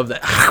 People love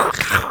that.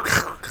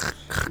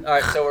 All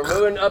right, so we're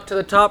moving up to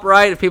the top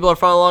right. If people are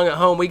following along at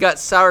home, we got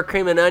sour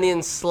cream and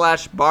onion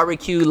 /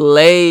 barbecue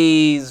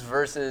Lay's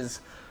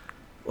versus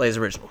Lay's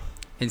Original.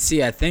 And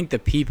see, I think the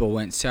people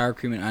went sour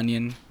cream and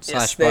onion /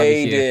 yes, barbecue.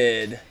 they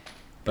did.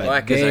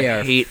 But they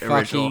are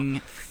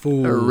fucking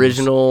fools.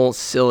 Original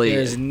silly.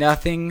 There's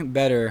nothing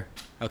better.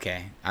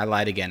 Okay, I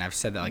lied again. I've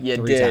said that like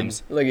 3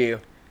 times. Look at you.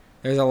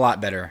 There's a lot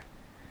better.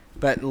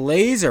 But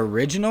Lay's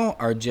Original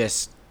are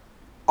just...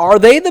 Are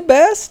they the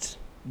best?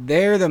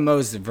 They're the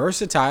most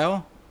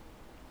versatile.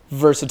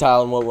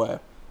 Versatile in what way?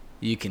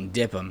 You can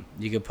dip them.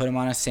 You can put them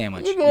on a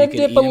sandwich. You can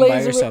dip eat them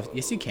by yourself.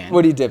 Yes, you can.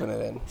 What are you dipping it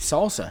in?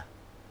 Salsa.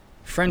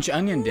 French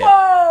onion dip.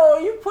 Whoa,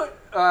 you put...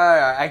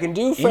 I can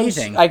do French...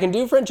 Anything. I can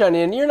do French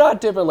onion. You're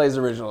not dipping Lay's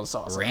Original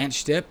salsa.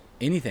 Ranch dip.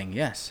 Anything,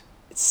 yes.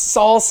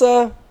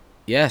 Salsa?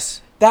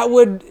 Yes.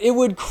 It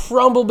would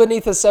crumble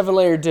beneath a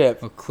 7-layer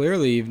dip. Well,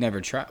 clearly you've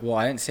never tried... Well,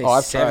 I didn't say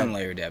I've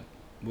 7-layer dip.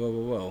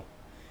 Whoa.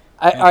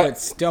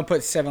 Don't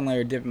put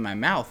 7-layer dip in my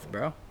mouth,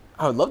 bro.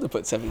 I would love to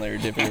put 7-layer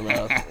dip in your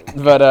mouth.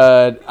 But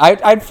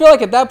I'd feel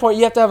like at that point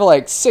you have to have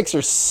like 6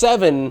 or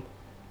 7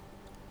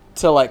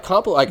 to like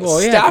stack for a of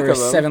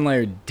them.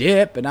 7-layer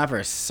dip, but not for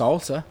a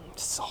salsa.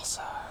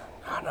 Salsa.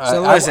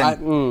 So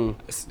listen,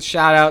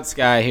 shout out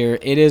Sky here.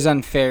 It is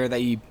unfair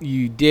that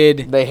you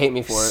did. They hate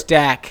me for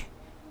stack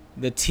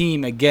the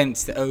team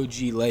against the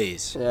OG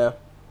Lay's. Yeah.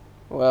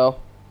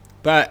 Well.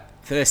 But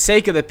for the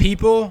sake of the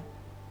people,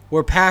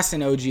 we're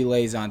passing OG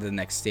Lay's on to the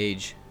next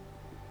stage.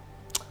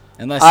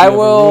 Unless you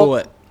overrule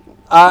it.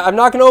 I'm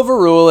not going to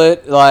overrule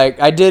it.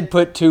 Like, I did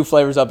put 2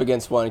 flavors up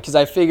against one because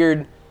I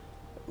figured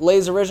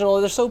Lay's Original,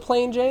 they're so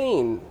plain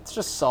Jane. It's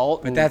just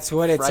salt. But that's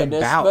what it's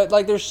about. But,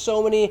 like, there's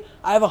so many.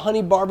 I have a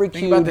honey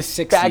barbecue think about the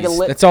 60s. bag of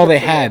That's all they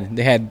had.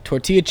 They had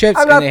tortilla chips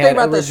and they had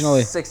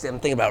originally. I'm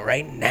thinking about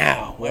right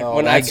now. Well,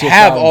 when I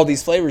have all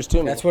these flavors to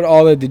me. That's what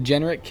all the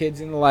degenerate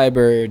kids in the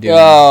library are doing.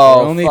 Oh,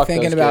 they're only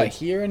thinking about kids.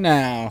 Here and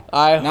now.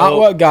 Not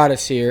what got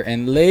us here.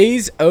 And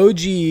Lay's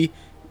OG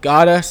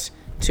got us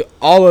to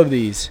all of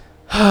these.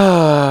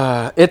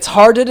 It's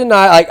hard to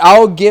deny. Like,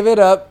 I'll give it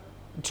up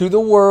to the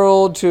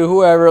world, to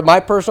whoever. My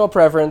personal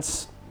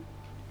preference.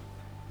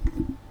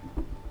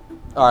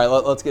 All right,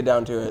 let's get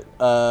down to it.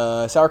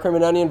 Sour cream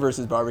and onion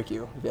versus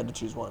barbecue. If you had to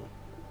choose one.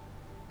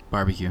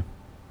 Barbecue.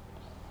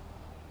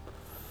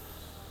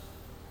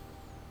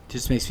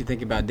 Just makes me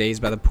think about days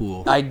by the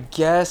pool. I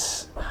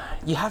guess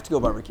you have to go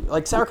barbecue.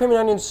 Like sour cream and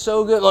onion's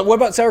so good. Like what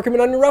about sour cream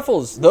and onion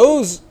ruffles?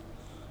 Those,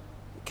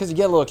 because you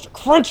get a little extra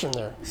crunch in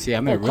there. See,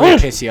 I'm gonna really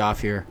piss you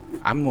off here.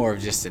 I'm more of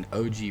just an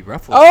OG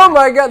Ruffles. Oh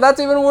my god, that's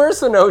even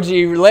worse than OG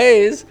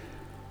Lay's.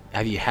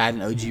 Have you had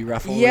an OG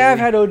Ruffle? Yeah, lately? I've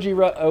had OG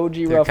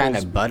Ruffles. They're kind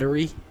of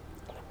buttery.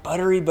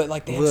 Buttery, but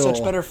like they have Little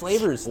such better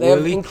flavors. They have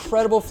oily.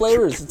 incredible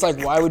flavors. It's like,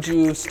 why would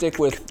you stick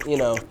with,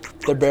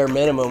 the bare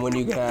minimum when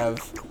you can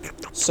have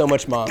so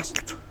much moss?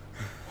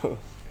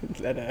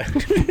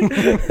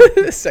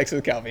 That sex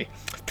with Calvi.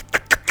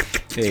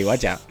 Hey,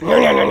 watch out.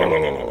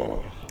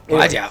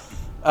 Watch out.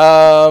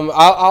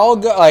 I'll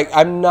go. Like,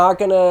 I'm not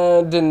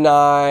gonna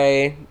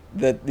deny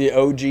that the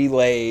OG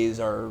Lays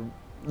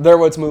they're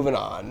what's moving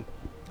on.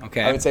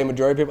 Okay. I would say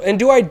majority of people. And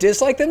do I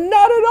dislike them?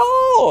 Not at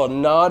all.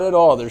 Not at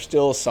all. They're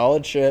still a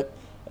solid chip,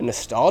 a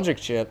nostalgic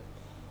chip,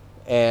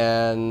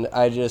 and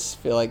I just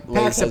feel like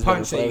Lay's Packs a has better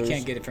punch that you flavors.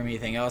 can't get it from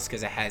anything else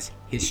because it has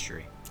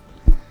history.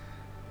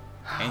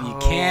 And you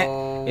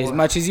can't, as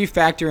much as you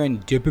factor in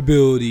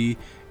dippability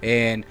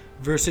and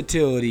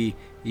versatility,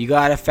 you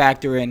gotta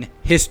factor in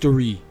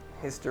history.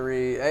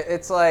 History.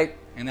 It's like,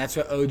 And that's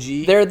what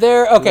OG. they're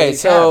there. Okay,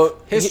 Lays so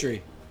have.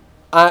 History.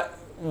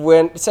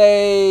 when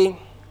say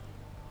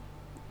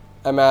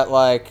I'm at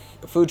like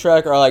a food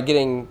truck or like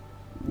getting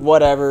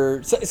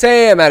whatever.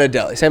 Say I'm at a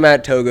deli. Say I'm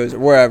at Togo's or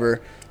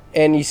wherever,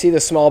 and you see the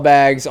small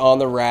bags on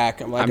the rack.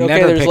 I'm like, I'm okay,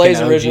 never there's picking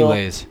Lay's OG original.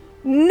 Lays.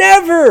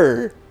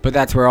 Never. But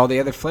that's where all the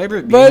other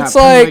flavors. But it's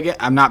like-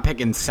 I'm not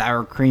picking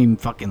sour cream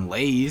fucking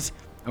Lays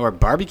or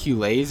barbecue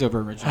Lays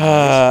over original. Lays.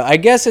 I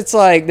guess it's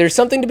like there's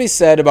something to be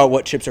said about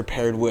what chips are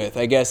paired with.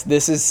 I guess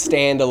this is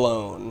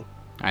standalone.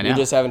 I know. You're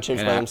just having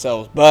chips by Yeah.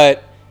 themselves,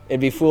 but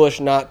it'd be foolish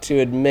not to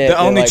admit The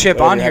that, only like, chip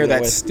whatever on you're here having it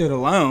that with- stood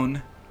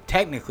alone,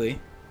 technically,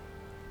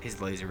 is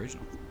Lay's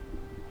original.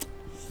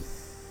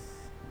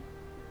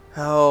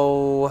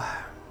 Oh,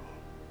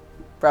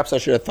 perhaps I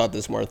should have thought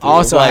this more through.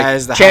 Also Like,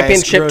 has the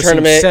championship highest grossing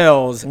tournament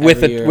sales with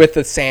every year. with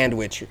the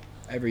sandwich.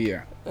 Every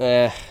year.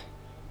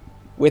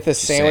 With a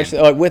sandwich,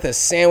 saying. like with a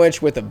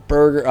sandwich, with a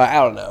burger. I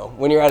don't know.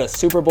 When you're at a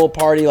Super Bowl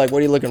party, like what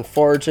are you looking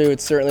forward to?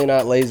 It's certainly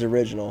not Lay's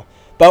original.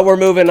 But we're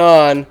moving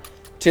on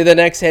to the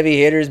next heavy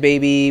hitters,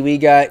 baby. We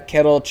got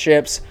kettle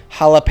chips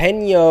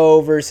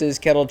jalapeno versus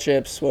kettle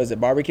chips. What is it,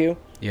 barbecue?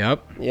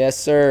 Yep. Yes,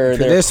 sir.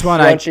 For They're this one,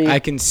 crunchy. I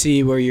can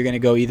see where you're going to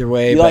go either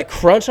way. You but like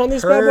crunch on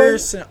these bad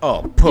boys?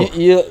 poof.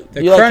 You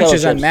The like crunch kettle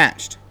is chips.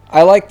 unmatched.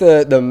 I like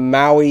the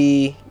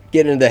Maui.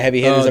 Getting into the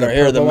heavy hitters Oh, that the are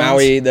here, the purple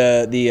Maui,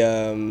 ones?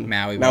 the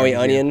Maui Maui barbecue.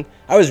 onion.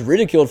 I was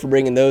ridiculed for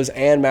bringing those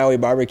and Maui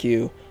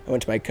barbecue. I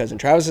went to my cousin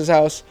Travis's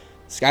house,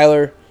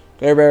 Skylar,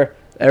 Claire Bear.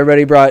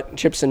 Everybody brought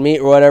chips and meat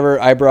or whatever.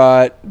 I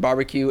brought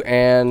barbecue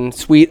and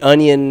sweet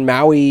onion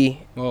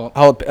Maui. Well,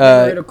 jalap-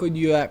 whoever ridiculed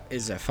you that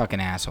is a fucking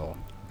asshole.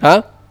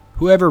 Huh?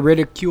 Whoever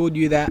ridiculed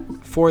you that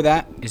for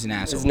that is an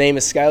asshole. His name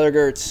is Skylar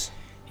Gertz.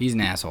 He's an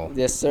asshole.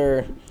 Yes,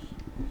 sir.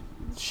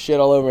 Shit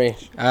all over me.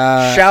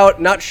 Uh,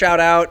 Shout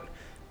out.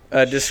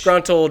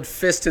 Disgruntled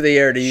fist to the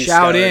air to you.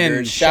 Shout Skylar in,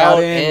 Gertz. shout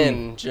Shout in.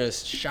 in.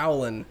 Just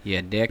showling.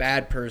 Yeah, dick.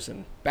 Bad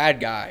person. Bad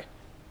guy.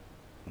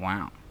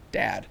 Wow.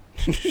 Dad.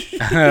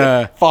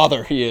 Uh,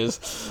 Father, he is.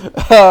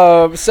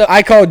 So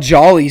I call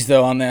Jollies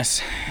though on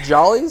this.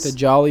 Jollies, The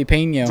Jolly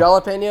Peno.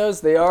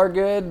 jalapenos, they are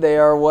good. They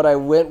are what I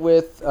went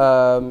with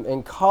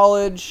in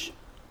college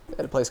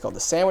at a place called the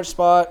Sandwich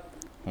Spot.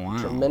 Wow.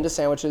 Tremendous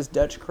sandwiches,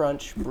 Dutch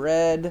crunch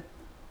bread.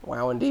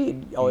 Wow,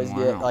 indeed. You always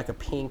get Wow. like a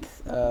pink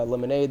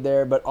lemonade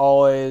there, but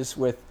always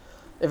with,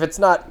 if it's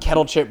not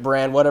kettle chip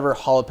brand, whatever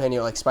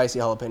jalapeno, like spicy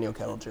jalapeno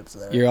kettle chips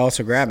there. You're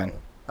also grabbing.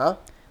 Huh?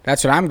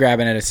 That's what I'm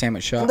grabbing at a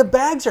sandwich shop. And the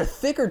bags are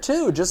thicker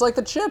too, just like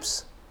the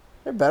chips.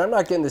 They're better. I'm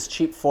not getting this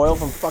cheap foil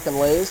from fucking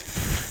Lay's.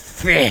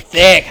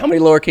 Thick. How many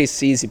lowercase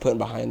C's you putting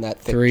behind that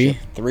thick 3.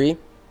 chip? 3?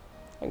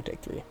 I can take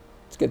 3.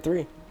 It's a good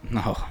 3.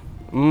 No.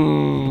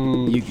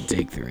 You can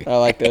take 3. I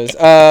like those.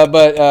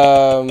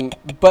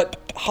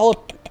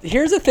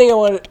 Here's the thing I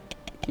want to...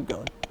 Keep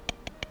going.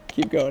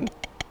 Keep going.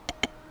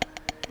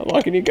 How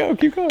long can you go?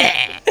 Keep going.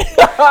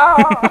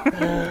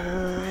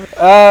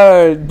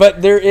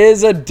 But there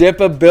is a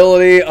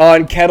dippability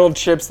on kettle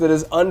chips that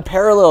is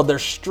unparalleled. They're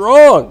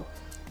strong.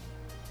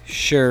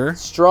 Sure.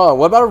 Strong.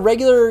 What about a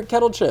regular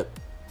kettle chip?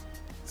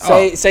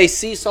 Say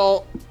sea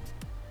salt.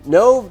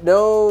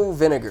 No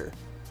vinegar.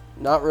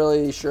 Not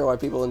really sure why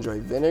people enjoy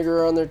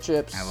vinegar on their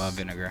chips. I love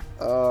vinegar.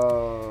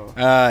 Oh.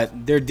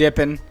 They're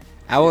dipping.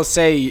 I will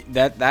say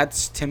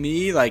that's to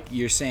me like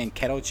you're saying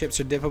kettle chips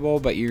are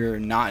dippable, but you're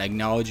not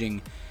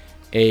acknowledging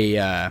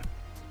a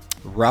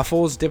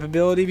Ruffles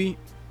dippability.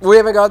 We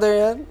haven't got there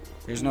yet.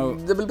 There's no.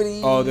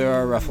 Oh, there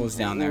are Ruffles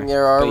down there.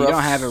 There are but you don't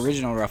Ruffles. have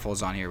original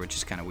Ruffles on here, which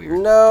is kind of weird.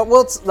 No,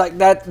 well, it's like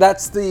that.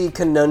 That's the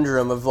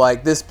conundrum of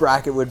like this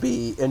bracket would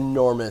be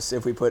enormous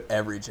if we put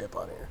every chip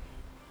on here.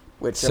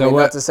 Which, So I mean,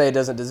 what- not to say it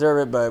doesn't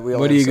deserve it, but we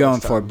only What are have you so going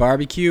much for? time.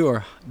 Barbecue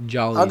or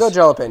Jollies? I'll go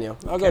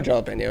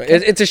jalapeno.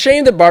 It's a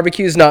shame that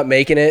barbecue's not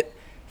making it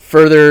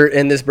further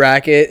in this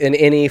bracket in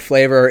any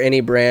flavor or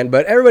any brand,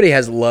 but everybody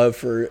has love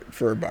for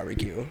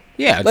barbecue.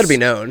 Yeah, Let it be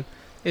known.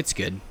 It's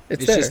good.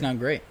 It's just there. not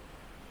great.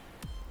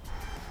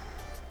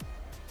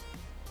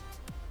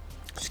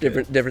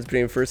 Difference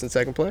between first and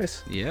second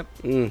place. Yep.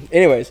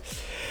 Anyways,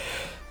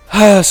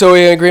 so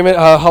we in agreement.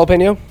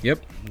 Jalapeno, Yep.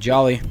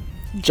 Jolly.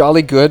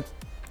 jolly good.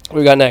 What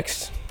we got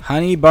next?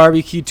 Honey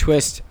barbecue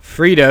twist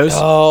Fritos.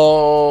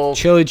 Oh,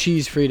 Chili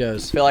cheese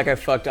Fritos. I feel like I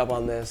fucked up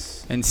on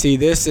this. And see,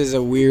 this is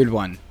a weird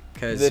one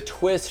because The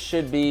twist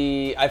should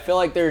be. I feel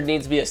like there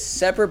needs to be a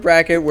separate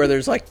bracket where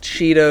there's like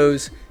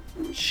Cheetos,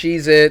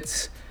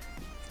 Cheez-Its,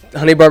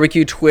 honey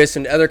barbecue twist,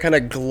 and other kind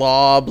of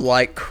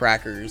glob-like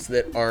crackers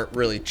that aren't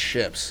really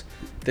chips.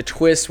 The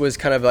twist was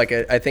kind of like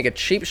I think a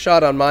cheap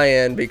shot on my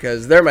end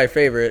because they're my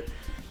favorite.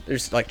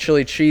 There's like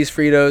chili cheese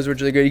Fritos,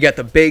 which are good. You got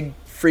the big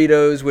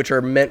Fritos, which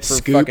are meant for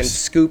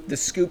Scoops. fucking the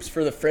scoops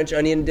for the French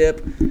onion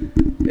dip.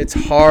 It's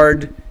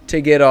hard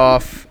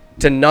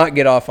to not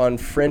get off on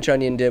French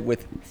onion dip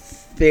with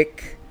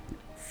thick,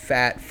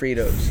 fat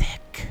Fritos.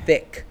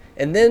 Thick.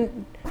 And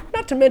then,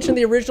 not to mention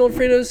the original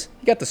Fritos,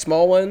 you got the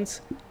small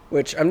ones,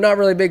 which I'm not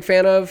really a big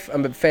fan of.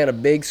 I'm a fan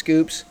of big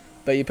scoops.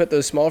 But you put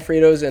those small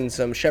Fritos and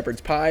some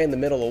shepherd's pie in the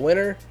middle of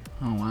winter.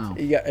 oh wow, Have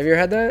you ever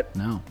had that?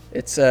 no.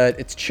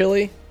 It's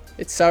chili,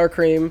 it's sour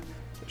cream,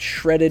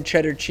 shredded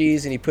cheddar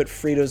cheese, and you put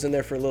Fritos in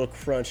there for a little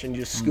crunch, and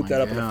you just scoop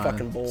that up in a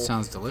fucking bowl.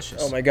 Sounds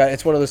delicious. Oh my god,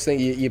 it's one of those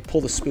things you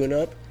pull the spoon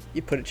up,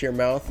 you put it to your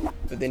mouth,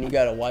 but then you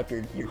gotta wipe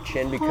your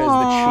chin because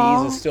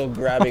the cheese is still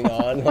grabbing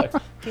on. Like,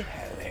 get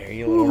out of there,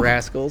 you little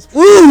rascals.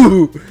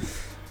 Woo!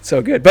 So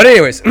good. But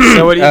anyways,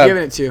 So what are you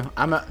giving it to?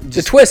 I'm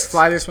just twist.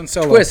 Fly this one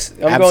solo. Twist.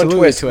 I'm Absolutely going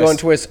twist. Going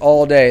twist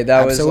all day.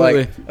 That was like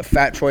Absolutely. a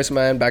fat choice of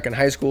mine back in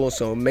high school.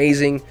 So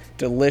amazing,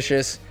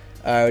 delicious.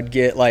 I would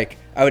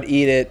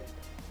eat it.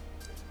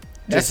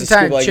 That's the just a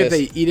kind scoop of like chip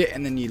this. that you eat it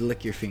and then you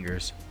lick your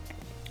fingers.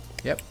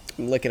 Yep.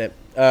 I'm licking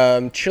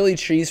it. Chili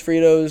cheese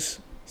Fritos.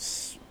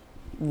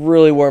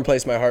 Really warm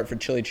place in my heart for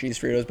chili cheese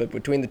Fritos. But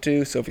between the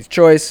two, Sophie's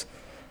choice.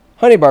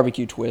 Honey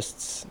barbecue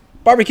twists.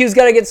 Barbecue's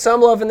got to get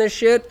some love in this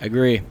shit.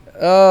 Agree.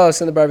 Oh,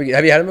 send the barbecue.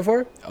 Have you had them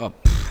before? Oh,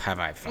 have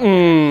I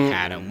fucking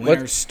had a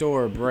winter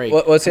store break?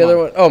 What's the Come other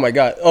on. one? Oh my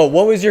god. Oh,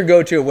 what was your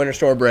go-to at winter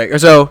store break?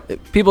 So,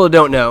 people that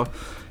don't know,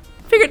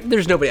 figured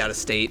there's nobody out of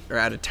state or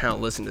out of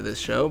town listening to this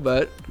show,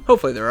 but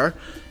hopefully there are.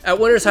 At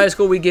Winters High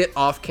School, we get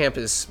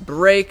off-campus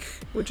break,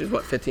 which is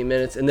 15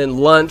 minutes, and then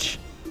lunch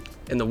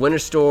in the winter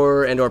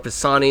store and or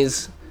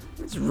Pisani's.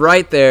 It's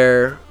right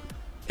there,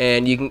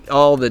 and you can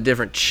all the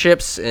different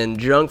chips and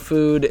junk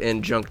food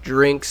and junk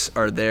drinks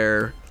are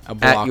there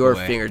at your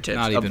away. fingertips.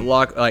 Not A even.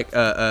 block, like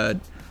a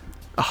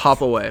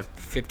hop away.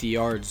 50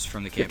 yards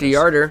from the campus. 50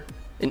 yarder,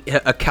 and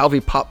a Calvi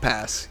pop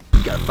pass.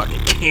 You got a fucking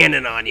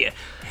cannon on you.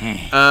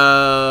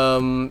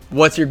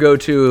 What's your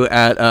go-to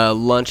at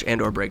lunch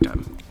and or break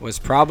time? Was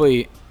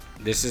probably,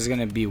 this is going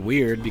to be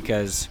weird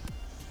because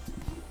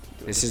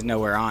this is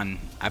nowhere on.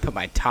 I put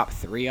my top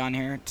 3 on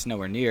here. It's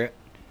nowhere near it.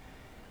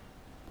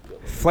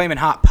 Flamin'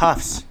 Hot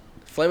Puffs.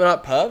 Flamin'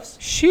 Hot Puffs?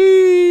 Sheesh.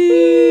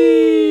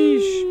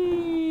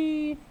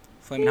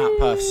 Flamin' Hot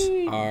Puffs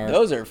are...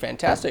 Those are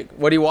fantastic.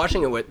 What are you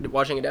washing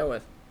it down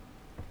with?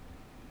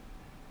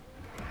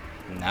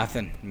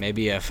 Nothing.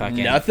 Maybe a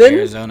fucking Nothing?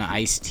 Arizona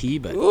iced tea,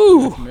 but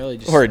Ooh. nothing really.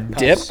 Just Or a puffs.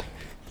 dip?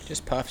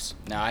 Just puffs.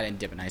 No, I didn't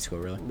dip in high school,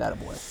 really. That a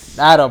boy.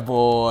 That a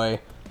boy.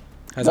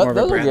 That's more of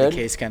a those are Bradley good.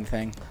 Case kind of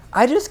thing.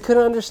 I just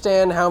couldn't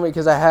understand how many,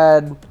 because I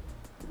had,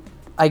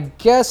 I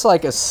guess,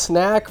 like a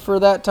snack for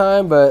that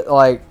time, but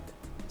like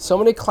so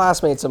many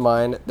classmates of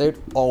mine, they'd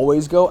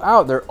always go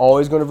out. They're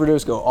always going to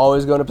Verduzco,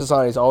 always going to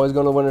Pisani's, always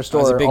going to Winter I was a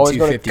Store, big always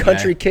going to 250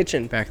 Country guy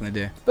Kitchen. back in the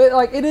day. But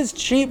like it is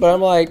cheap, but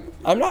I'm like,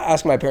 I'm not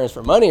asking my parents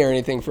for money or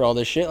anything for all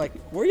this shit. Like,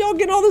 where y'all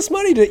getting all this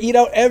money to eat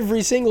out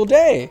every single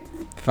day?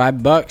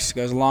 $5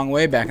 goes a long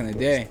way back in the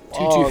day. Two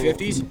Oh.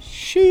 250s.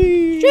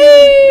 Sheesh.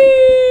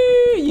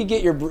 You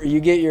get your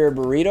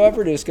burrito at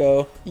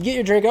Verduzco. You get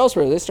your drink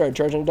elsewhere. They started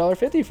charging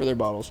 $1.50 for their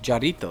bottles.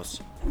 Jarritos.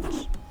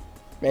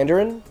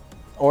 Mandarin,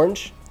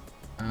 orange.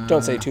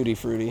 Don't say tutti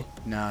frutti.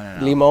 No.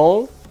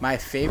 Limon, My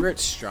favorite,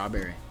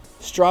 strawberry.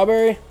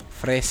 strawberry.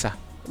 Fresa.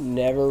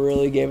 Never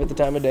really gave it the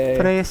time of day.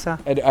 Fresa.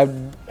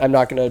 I'm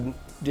not gonna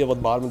deal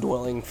with bottom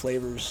dwelling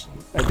flavors.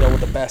 I deal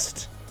with the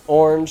best.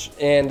 Orange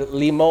and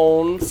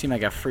limon. Seem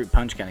like a fruit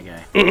punch kind of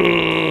guy.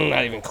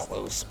 Not even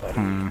close, buddy.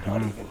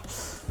 Not even.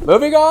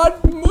 Moving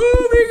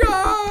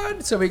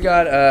on. So we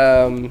got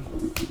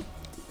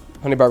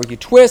honey barbecue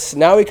twists.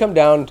 Now we come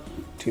down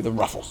to the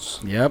Ruffles.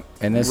 Yep.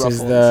 And this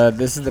Ruffles.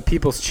 is the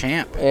people's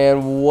champ.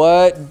 And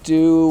what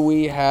do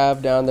we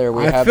have down there?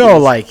 We I have feel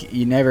these- like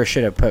you never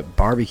should have put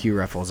barbecue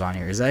Ruffles on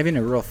here. Is that even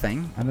a real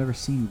thing? I've never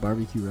seen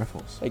barbecue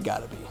Ruffles. They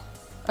gotta be.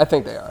 I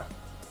think they are.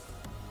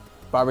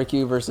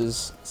 Barbecue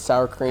versus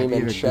sour cream Have you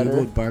and ever cheddar.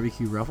 Googled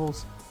barbecue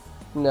Ruffles?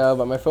 No,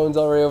 but my phone's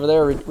already over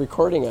there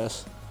recording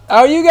us.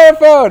 Oh, you got a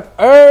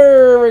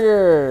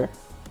phone!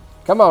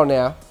 Come on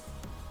now.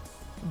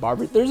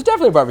 There's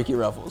definitely barbecue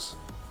Ruffles.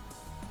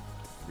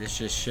 This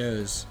just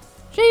shows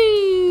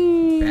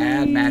Gee.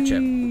 bad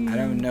matchup. I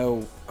don't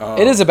know.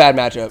 It is a bad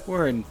matchup.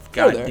 We're in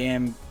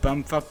goddamn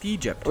bumfuck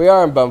Egypt. We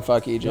are in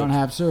bumfuck Egypt. Don't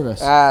have service.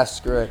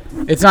 Screw it.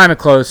 It's not even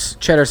close.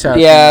 Cheddar sour.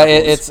 Yeah,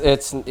 it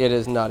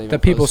is not even the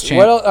people's close. champ.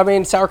 Well, I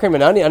mean, sour cream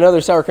and onion. I know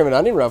there's sour cream and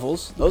onion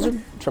Ruffles. Those are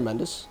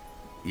tremendous.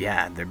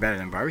 Yeah, they're better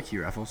than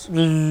barbecue Ruffles. I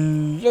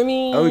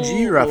mean,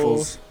 OG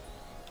Ruffles.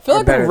 I feel are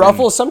like better with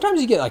Ruffles,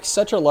 sometimes you get like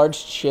such a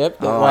large chip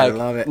that I like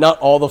love it. not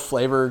all the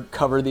flavor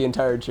cover the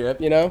entire chip.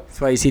 You know.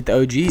 That's why you see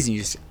the OGs and you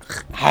just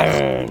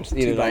Just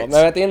eat it all. bites. Now,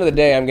 at the end of the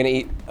day, I'm gonna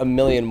eat a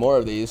million more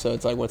of these, so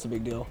it's like, what's the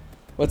big deal?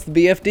 What's the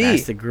BFD?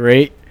 That's the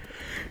great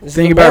This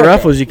thing is about America.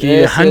 Ruffles. You can eat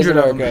This is 100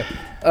 of them.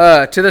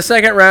 America. To the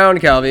second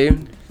round, Calvi. I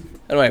don't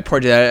know. I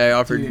poured you that. I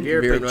offered Dude, have you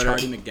ever beer played and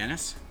Charlie runner.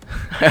 McDennis?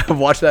 I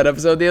watched that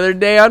episode the other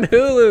day on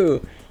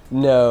Hulu.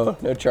 No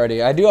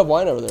Charty. I do have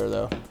wine over there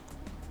though.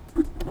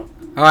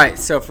 All right,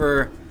 so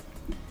for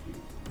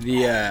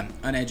the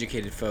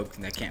uneducated folk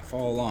that can't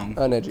follow along,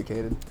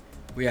 Uneducated.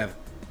 we have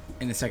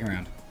in the second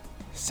round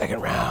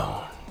Second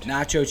round.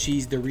 nacho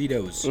cheese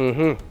Doritos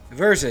Mm-hmm.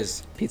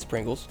 versus Pizza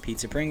Pringles.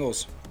 pizza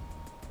Pringles.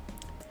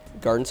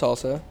 Garden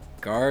salsa.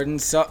 Garden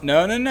salt.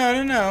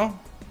 No.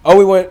 Oh,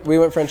 we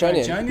went French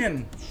onion. French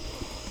onion.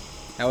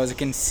 That was a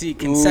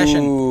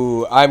concession.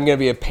 Ooh, I'm gonna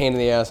be a pain in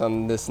the ass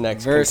on this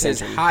next Versus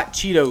contention. hot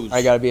Cheetos.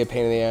 I gotta be a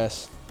pain in the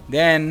ass.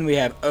 Then we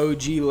have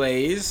OG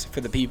Lay's for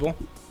the people.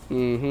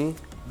 Mm-hmm.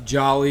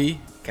 Jolly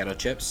kettle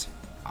chips,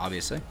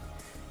 obviously.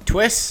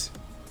 Twists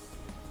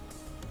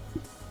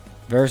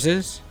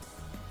versus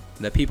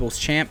the people's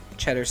champ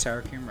cheddar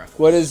sour cream Ruffles.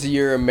 What does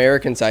your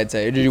American side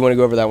say? Or did you want to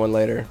go over that one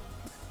later?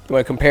 You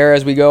want to compare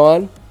as we go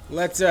on?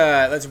 Let's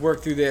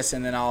work through this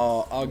and then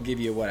I'll give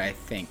you what I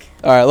think.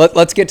 All right,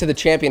 let's get to the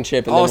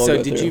championship. And Also, then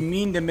we'll go did through. you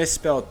mean to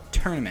misspell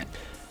tournament?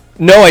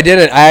 No, I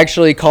didn't. I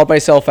actually called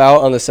myself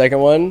out on the second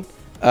one.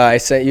 I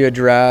sent you a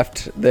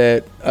draft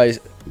that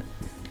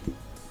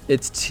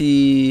it's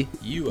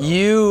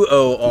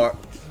T-U-O-R.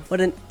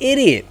 What an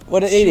idiot.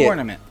 What an idiot.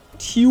 Tournament.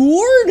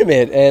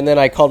 Tournament. And then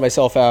I called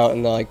myself out,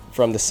 and like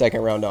from the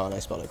second round on, I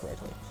spelled it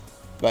correctly.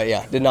 But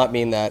yeah, did not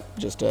mean that.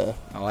 Just I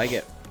like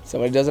it.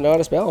 somebody doesn't know how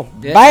to spell.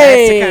 That's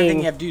Bang! the kind of thing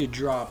you have to do to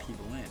draw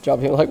people in. Drop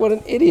him like, what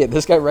an idiot.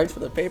 This guy writes for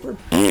the paper.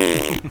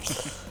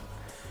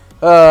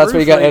 That's what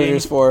you got Proofreading.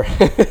 editors for.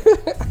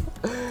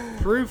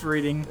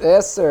 Proofreading.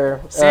 Yes,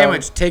 sir.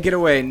 Sandwich, take it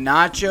away.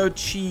 Nacho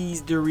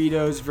cheese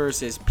Doritos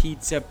versus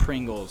pizza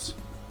Pringles.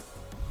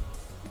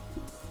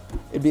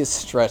 It'd be a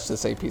stretch to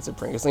say pizza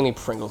Pringles. Any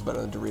Pringles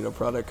better than Dorito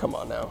product? Come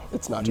on now.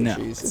 It's nacho No,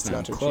 cheese. it's It's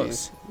not nacho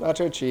close. cheese.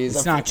 Nacho cheese.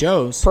 It's not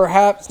Joe's.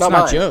 Perhaps not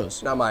not mine.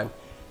 Joe's. Not mine.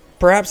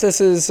 Perhaps this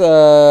is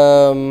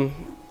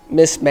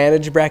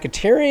mismanaged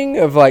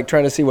bracketeering of like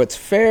trying to see what's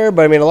fair.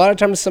 But I mean, a lot of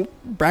times some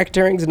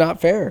bracketeering is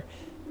not fair,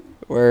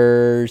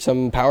 where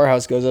some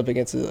powerhouse goes up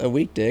against a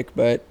weak dick.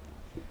 But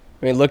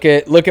I mean, look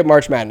at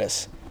March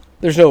Madness.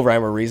 There's no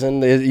rhyme or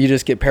reason. You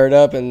just get paired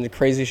up and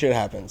crazy shit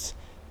happens.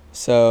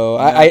 So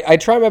I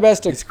try my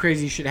best to. Is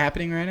crazy shit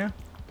happening right now?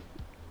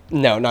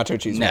 No, nacho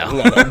cheese. No.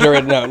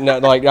 no.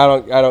 Like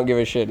I don't give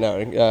a shit. No.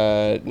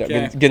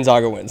 Okay.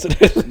 Gonzaga wins.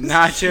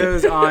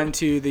 Nachos on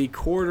to the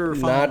quarterfinals.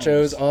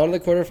 Nachos on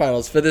the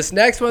quarterfinals. For this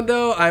next one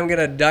though, I'm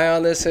gonna die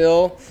on this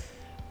hill.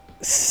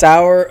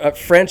 Sour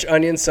French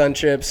onion sun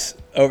chips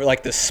over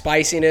like the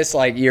spiciness.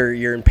 Like you're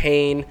in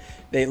pain.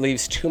 It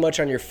leaves too much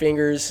on your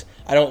fingers.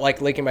 I don't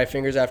like licking my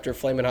fingers after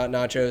flaming hot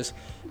nachos.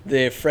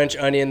 The French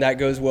onion, that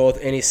goes well with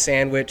any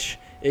sandwich.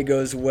 It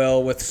goes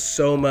well with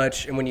so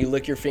much. And when you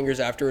lick your fingers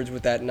afterwards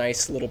with that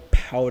nice little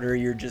powder,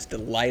 you're just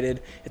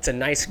delighted. It's a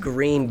nice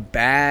green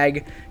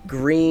bag,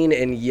 green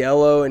and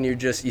yellow, and you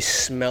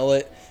smell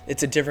it.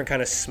 It's a different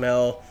kind of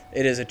smell.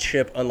 It is a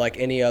chip unlike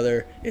any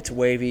other. It's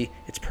wavy.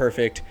 It's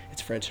perfect.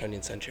 It's French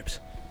onion sun chips.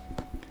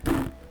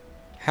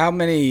 How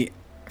many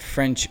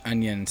French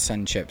onion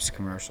sun chips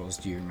commercials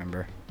do you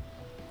remember?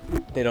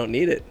 They don't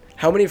need it.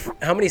 How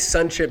many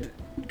sun chip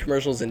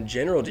commercials in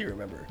general do you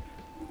remember?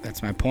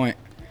 That's my point.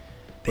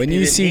 When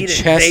didn't you see need it.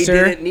 Chester,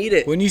 They didn't need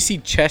it. When you see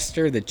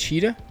Chester the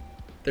cheetah,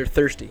 They're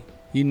thirsty.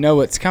 you know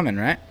what's coming,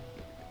 right?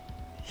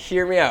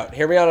 Hear me out.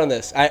 Hear me out on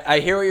this. I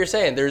hear what you're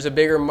saying. There's a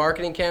bigger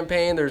marketing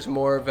campaign. There's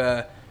more of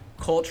a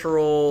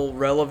cultural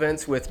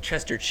relevance with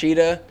Chester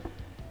Cheetah.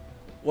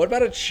 What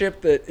about a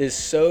chip that is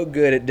so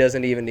good it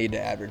doesn't even need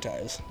to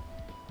advertise?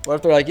 What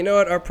if they're like, you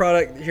know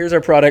what, here's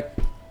our product.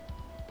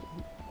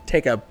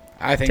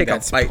 I think take a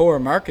that's bite. poor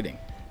marketing.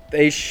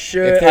 They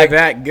should. If they're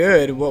that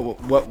good,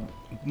 what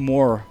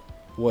more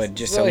would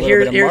just a little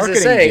bit of here's marketing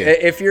the saying.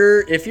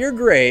 do? If you're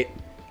great,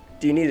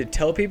 do you need to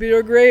tell people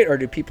you're great, or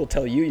do people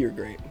tell you you're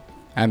great?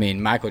 I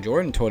mean, Michael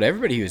Jordan told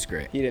everybody he was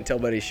great. He didn't tell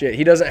buddy shit.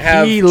 He doesn't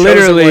have. He chosen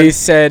literally one.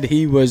 said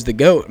he was the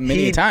GOAT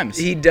many times.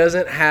 He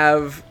doesn't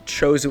have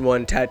chosen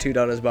one tattooed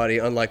on his body,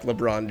 unlike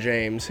LeBron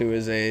James, who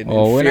is an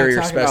we're inferior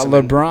not talking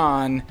specimen. about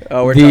LeBron.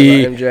 Oh, we're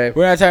talking about MJ.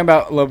 We're not talking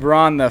about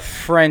LeBron, the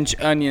French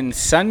onion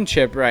sun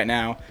chip right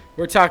now.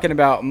 We're talking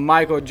about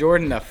Michael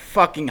Jordan, the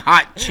fucking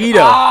hot Cheeto.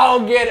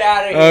 Oh, get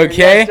out of here.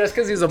 Okay? Yes, just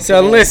because he's a bull.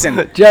 So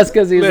listen. Just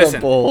because he's a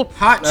bull.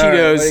 Hot All right,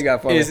 Cheetos what do you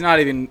got for me? is not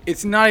even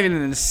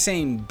in the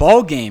same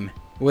ball game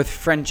with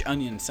French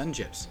onion sun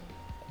chips.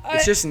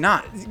 It's just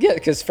not. Yeah,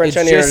 because French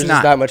It's onion just is not.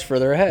 just that much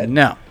further ahead.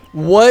 No.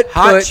 What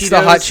Hot puts the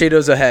Cheetos- hot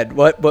Cheetos ahead?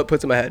 What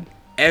puts them ahead?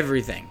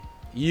 Everything.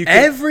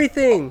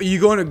 Everything. You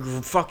go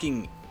into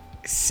fucking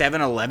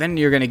 7-Eleven,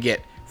 you're going to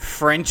get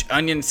French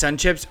onion sun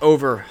chips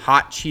over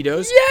hot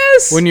Cheetos.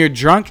 Yes. When you're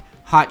drunk,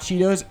 hot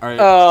Cheetos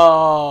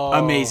are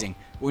amazing.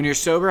 When you're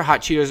sober, hot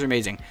Cheetos are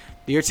amazing.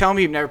 You're telling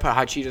me you've never put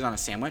hot Cheetos on a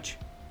sandwich?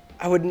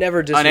 I would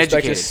never disrespect a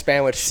Uneducated.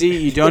 sandwich.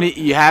 See,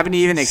 you haven't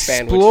even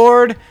Sandwich.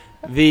 explored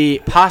the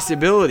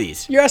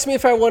possibilities. You're asking me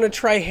if I want to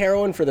try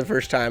heroin for the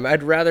first time.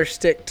 I'd rather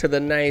stick to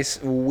the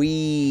nice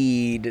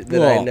weed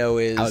that I know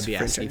is. I would be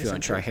French asking if you onion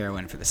want to try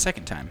heroin for the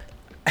second time.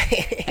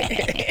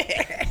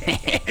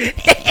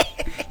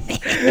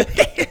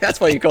 That's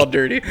why you call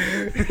dirty.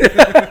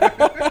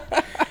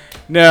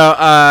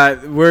 No,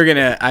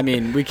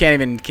 we can't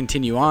even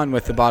continue on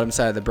with the bottom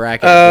side of the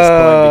bracket at this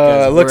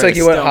point because looks we're like at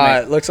you a went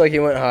stalemate. hot. Looks like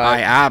you went hot. I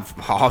have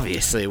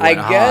obviously went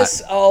hot. I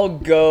guess I'll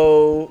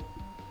go.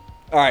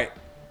 All right,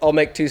 I'll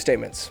make two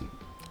statements.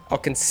 I'll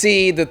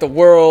concede that the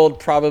world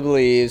probably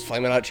believes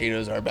Flamin' Hot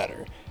Cheetos are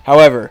better.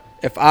 However,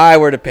 if I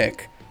were to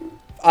pick,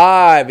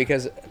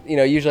 because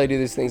usually I do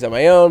these things on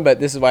my own, but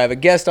this is why I have a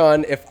guest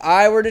on. If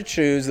I were to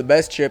choose the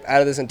best chip out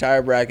of this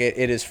entire bracket,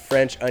 it is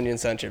French onion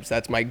sun chips.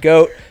 That's my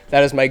GOAT.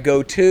 That is my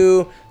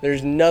go-to.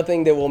 There's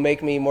nothing that will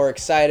make me more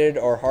excited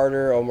or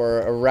harder or more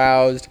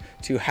aroused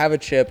to have a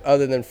chip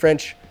other than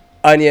French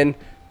onion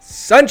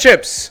sun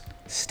chips.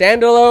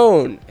 Stand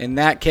alone. In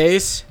that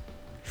case,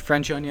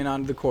 French onion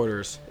onto the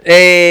quarters.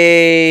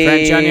 Hey,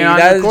 French onion on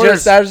the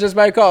quarters. that was just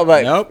my call.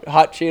 But Nope.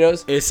 hot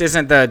Cheetos. This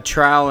isn't the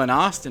Trial in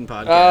Austin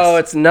podcast. Oh,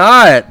 it's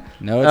not.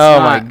 No, it's oh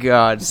not. my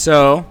God.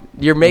 So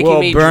You're making we'll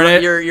me burn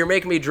drunk. it. You're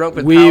making me drunk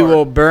with We power.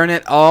 will burn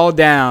it all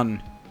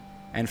down.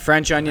 And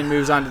French onion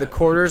moves on to the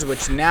quarters,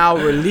 which now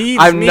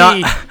relieves I'm me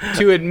not-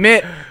 to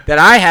admit that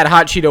I had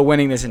Hot Cheeto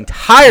winning this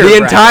entire The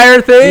bracket.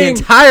 entire thing? The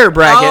entire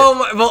bracket Oh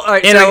my, well, all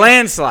right, in so- a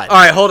landslide. All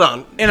right, hold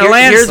on. In a Here's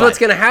landslide. what's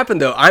gonna happen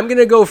though. I'm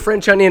gonna go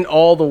French onion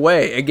all the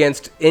way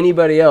against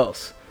anybody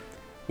else.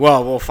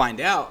 Well, we'll find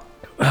out.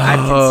 I've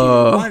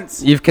conceded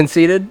once. You've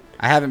conceded.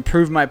 I haven't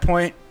proved my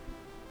point,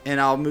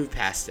 and I'll move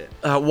past it.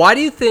 Why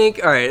do you think?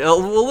 All right,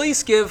 we'll at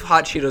least give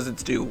Hot Cheetos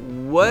its due.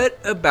 What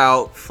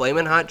about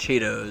Flamin' Hot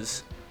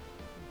Cheetos?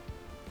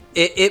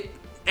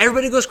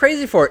 Everybody goes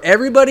crazy for it.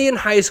 Everybody in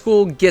high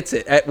school gets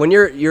it. When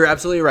you're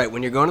absolutely right.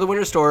 When you're going to the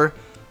winter store,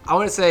 I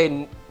want to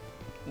say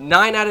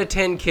 9 out of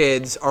 10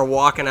 kids are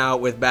walking out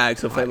with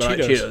bags of Flamin' Hot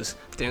Cheetos.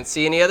 Didn't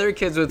see any other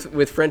kids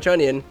with French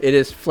onion. It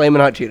is Flamin'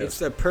 Hot Cheetos. It's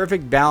the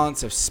perfect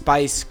balance of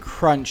spice,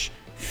 crunch,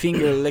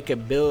 finger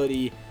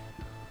lickability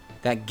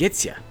that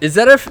gets you. Is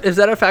that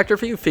a factor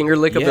for you? Finger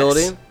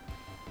lickability? Yes.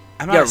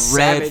 I'm You not got a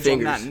savage.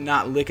 fingers. I'm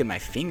not licking my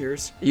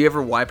fingers. You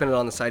ever wiping it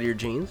on the side of your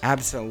jeans?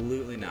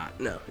 Absolutely not.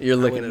 No, you're I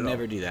licking would it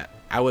never off. do that.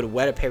 I would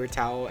wet a paper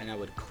towel and I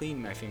would clean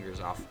my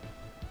fingers off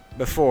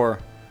before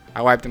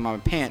I wiped them on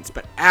my pants,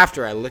 but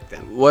after I licked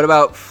them. What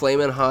about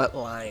Flamin' Hot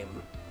Lime?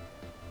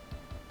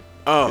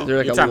 Oh, there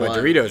like you're a talking about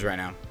lime? Doritos right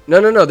now.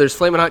 No. There's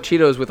Flamin' Hot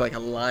Cheetos with like a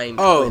lime.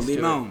 Oh, twist to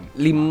it. limon.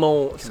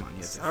 Limon. Come on,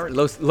 yes. Sorry,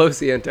 Lo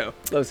Siento.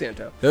 Lo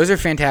Siento. Those are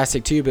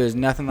fantastic too, but there's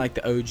nothing like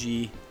the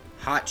OG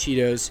hot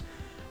Cheetos.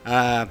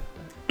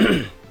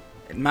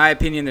 In my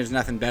opinion, there's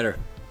nothing better.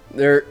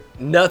 They're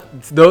not.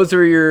 Those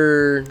are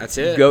your. That's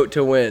it. Goat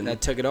to win.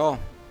 That took it all.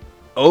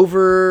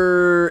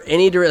 Over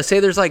any Dorito. Say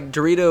there's like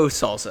Dorito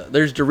salsa.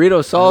 There's Dorito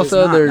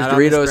salsa. not. There's Not on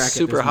this Doritos bracket,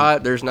 super there's hot.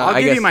 not. There's not. I'll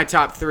I give guess. you my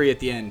top 3 at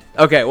the end.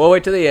 Okay, we'll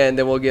wait till the end,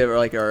 then we'll give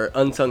like our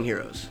unsung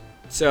heroes.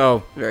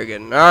 So, Very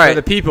good. All right. for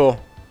the people,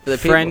 For the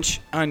people. French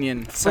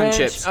onion sun French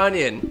chips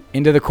onion.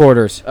 into the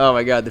quarters Oh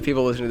my God, the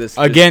people listening to this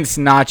just- against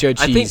nacho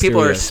cheese. I think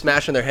people are Doritos.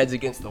 smashing their heads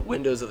against the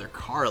windows of their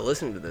car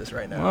listening to this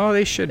right now. Well,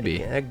 they should be.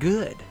 Yeah,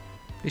 good.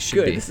 They should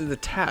Good. be. This is the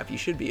tap. You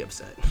should be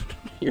upset.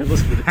 You're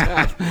listening to the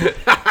tap.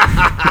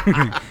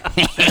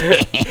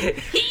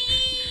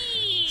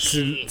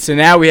 So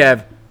now we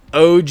have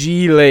OG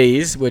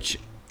Lay's, which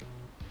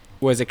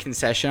was a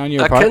concession on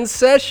your A part.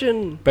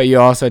 concession. But you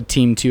also had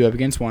Team 2 up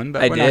against 1.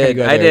 But I we're not gonna did.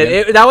 go I there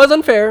did. again. That was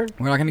unfair.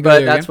 We're not going to go But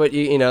there that's again. what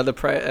you know the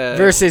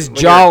Versus when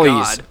you're a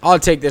Jollies. god. I'll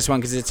take this one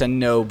because it's a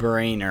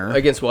no-brainer.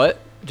 Against what?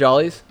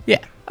 Jollies? Yeah,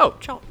 Oh,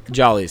 Jollies.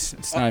 Jollies.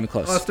 It's not even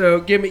close. Also,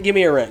 give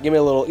me a rant. Give me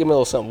a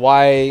little something.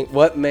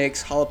 What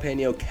makes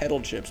jalapeno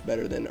kettle chips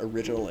better than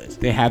original Lay's?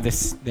 They have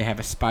this. They have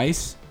a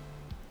spice.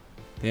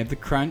 They have the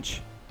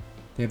crunch.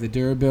 They have the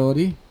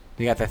durability.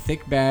 They got the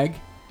thick bag.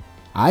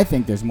 I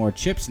think there's more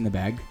chips in the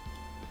bag.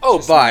 Oh,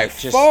 by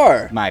Just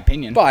far. my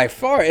opinion. By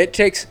far. It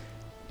takes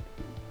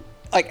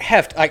like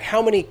heft. Like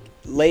how many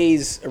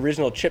Lay's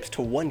original chips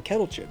to one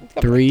kettle chip?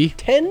 3,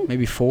 10?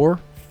 maybe 4,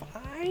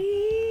 5?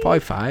 probably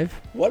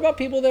 5. What about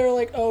people that are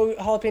like, oh,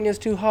 jalapeno's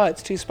too hot,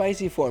 it's too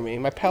spicy for me,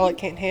 my palate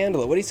can't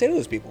handle it? What do you say to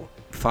those people?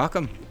 Fuck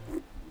them.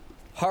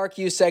 Hark,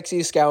 you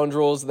sexy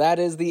scoundrels. That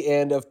is the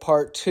end of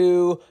part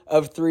 2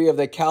 of 3 of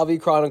the Calvi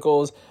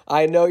Chronicles.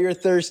 I know you're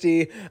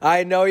thirsty.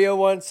 I know you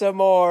want some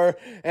more.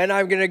 And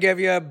I'm going to give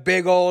you a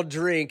big old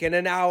drink in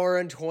an hour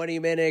and 20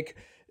 minute.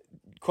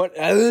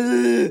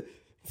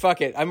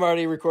 Fuck it. I'm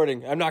already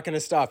recording. I'm not going to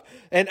stop.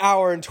 An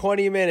hour and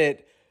 20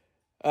 minute.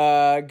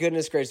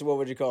 Goodness gracious. What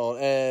would you call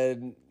it?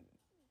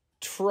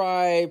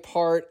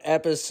 Tri-part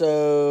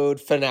episode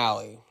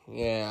finale.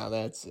 Yeah,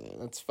 that's it.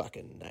 That's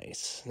fucking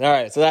nice. All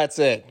right, so that's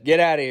it. Get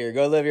out of here.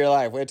 Go live your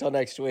life. Wait till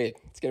next week.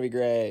 It's going to be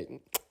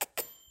great.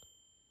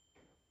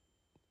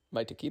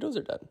 My taquitos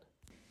are done.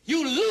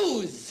 You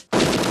lose!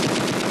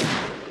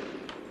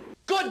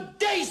 Good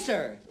day,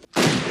 sir!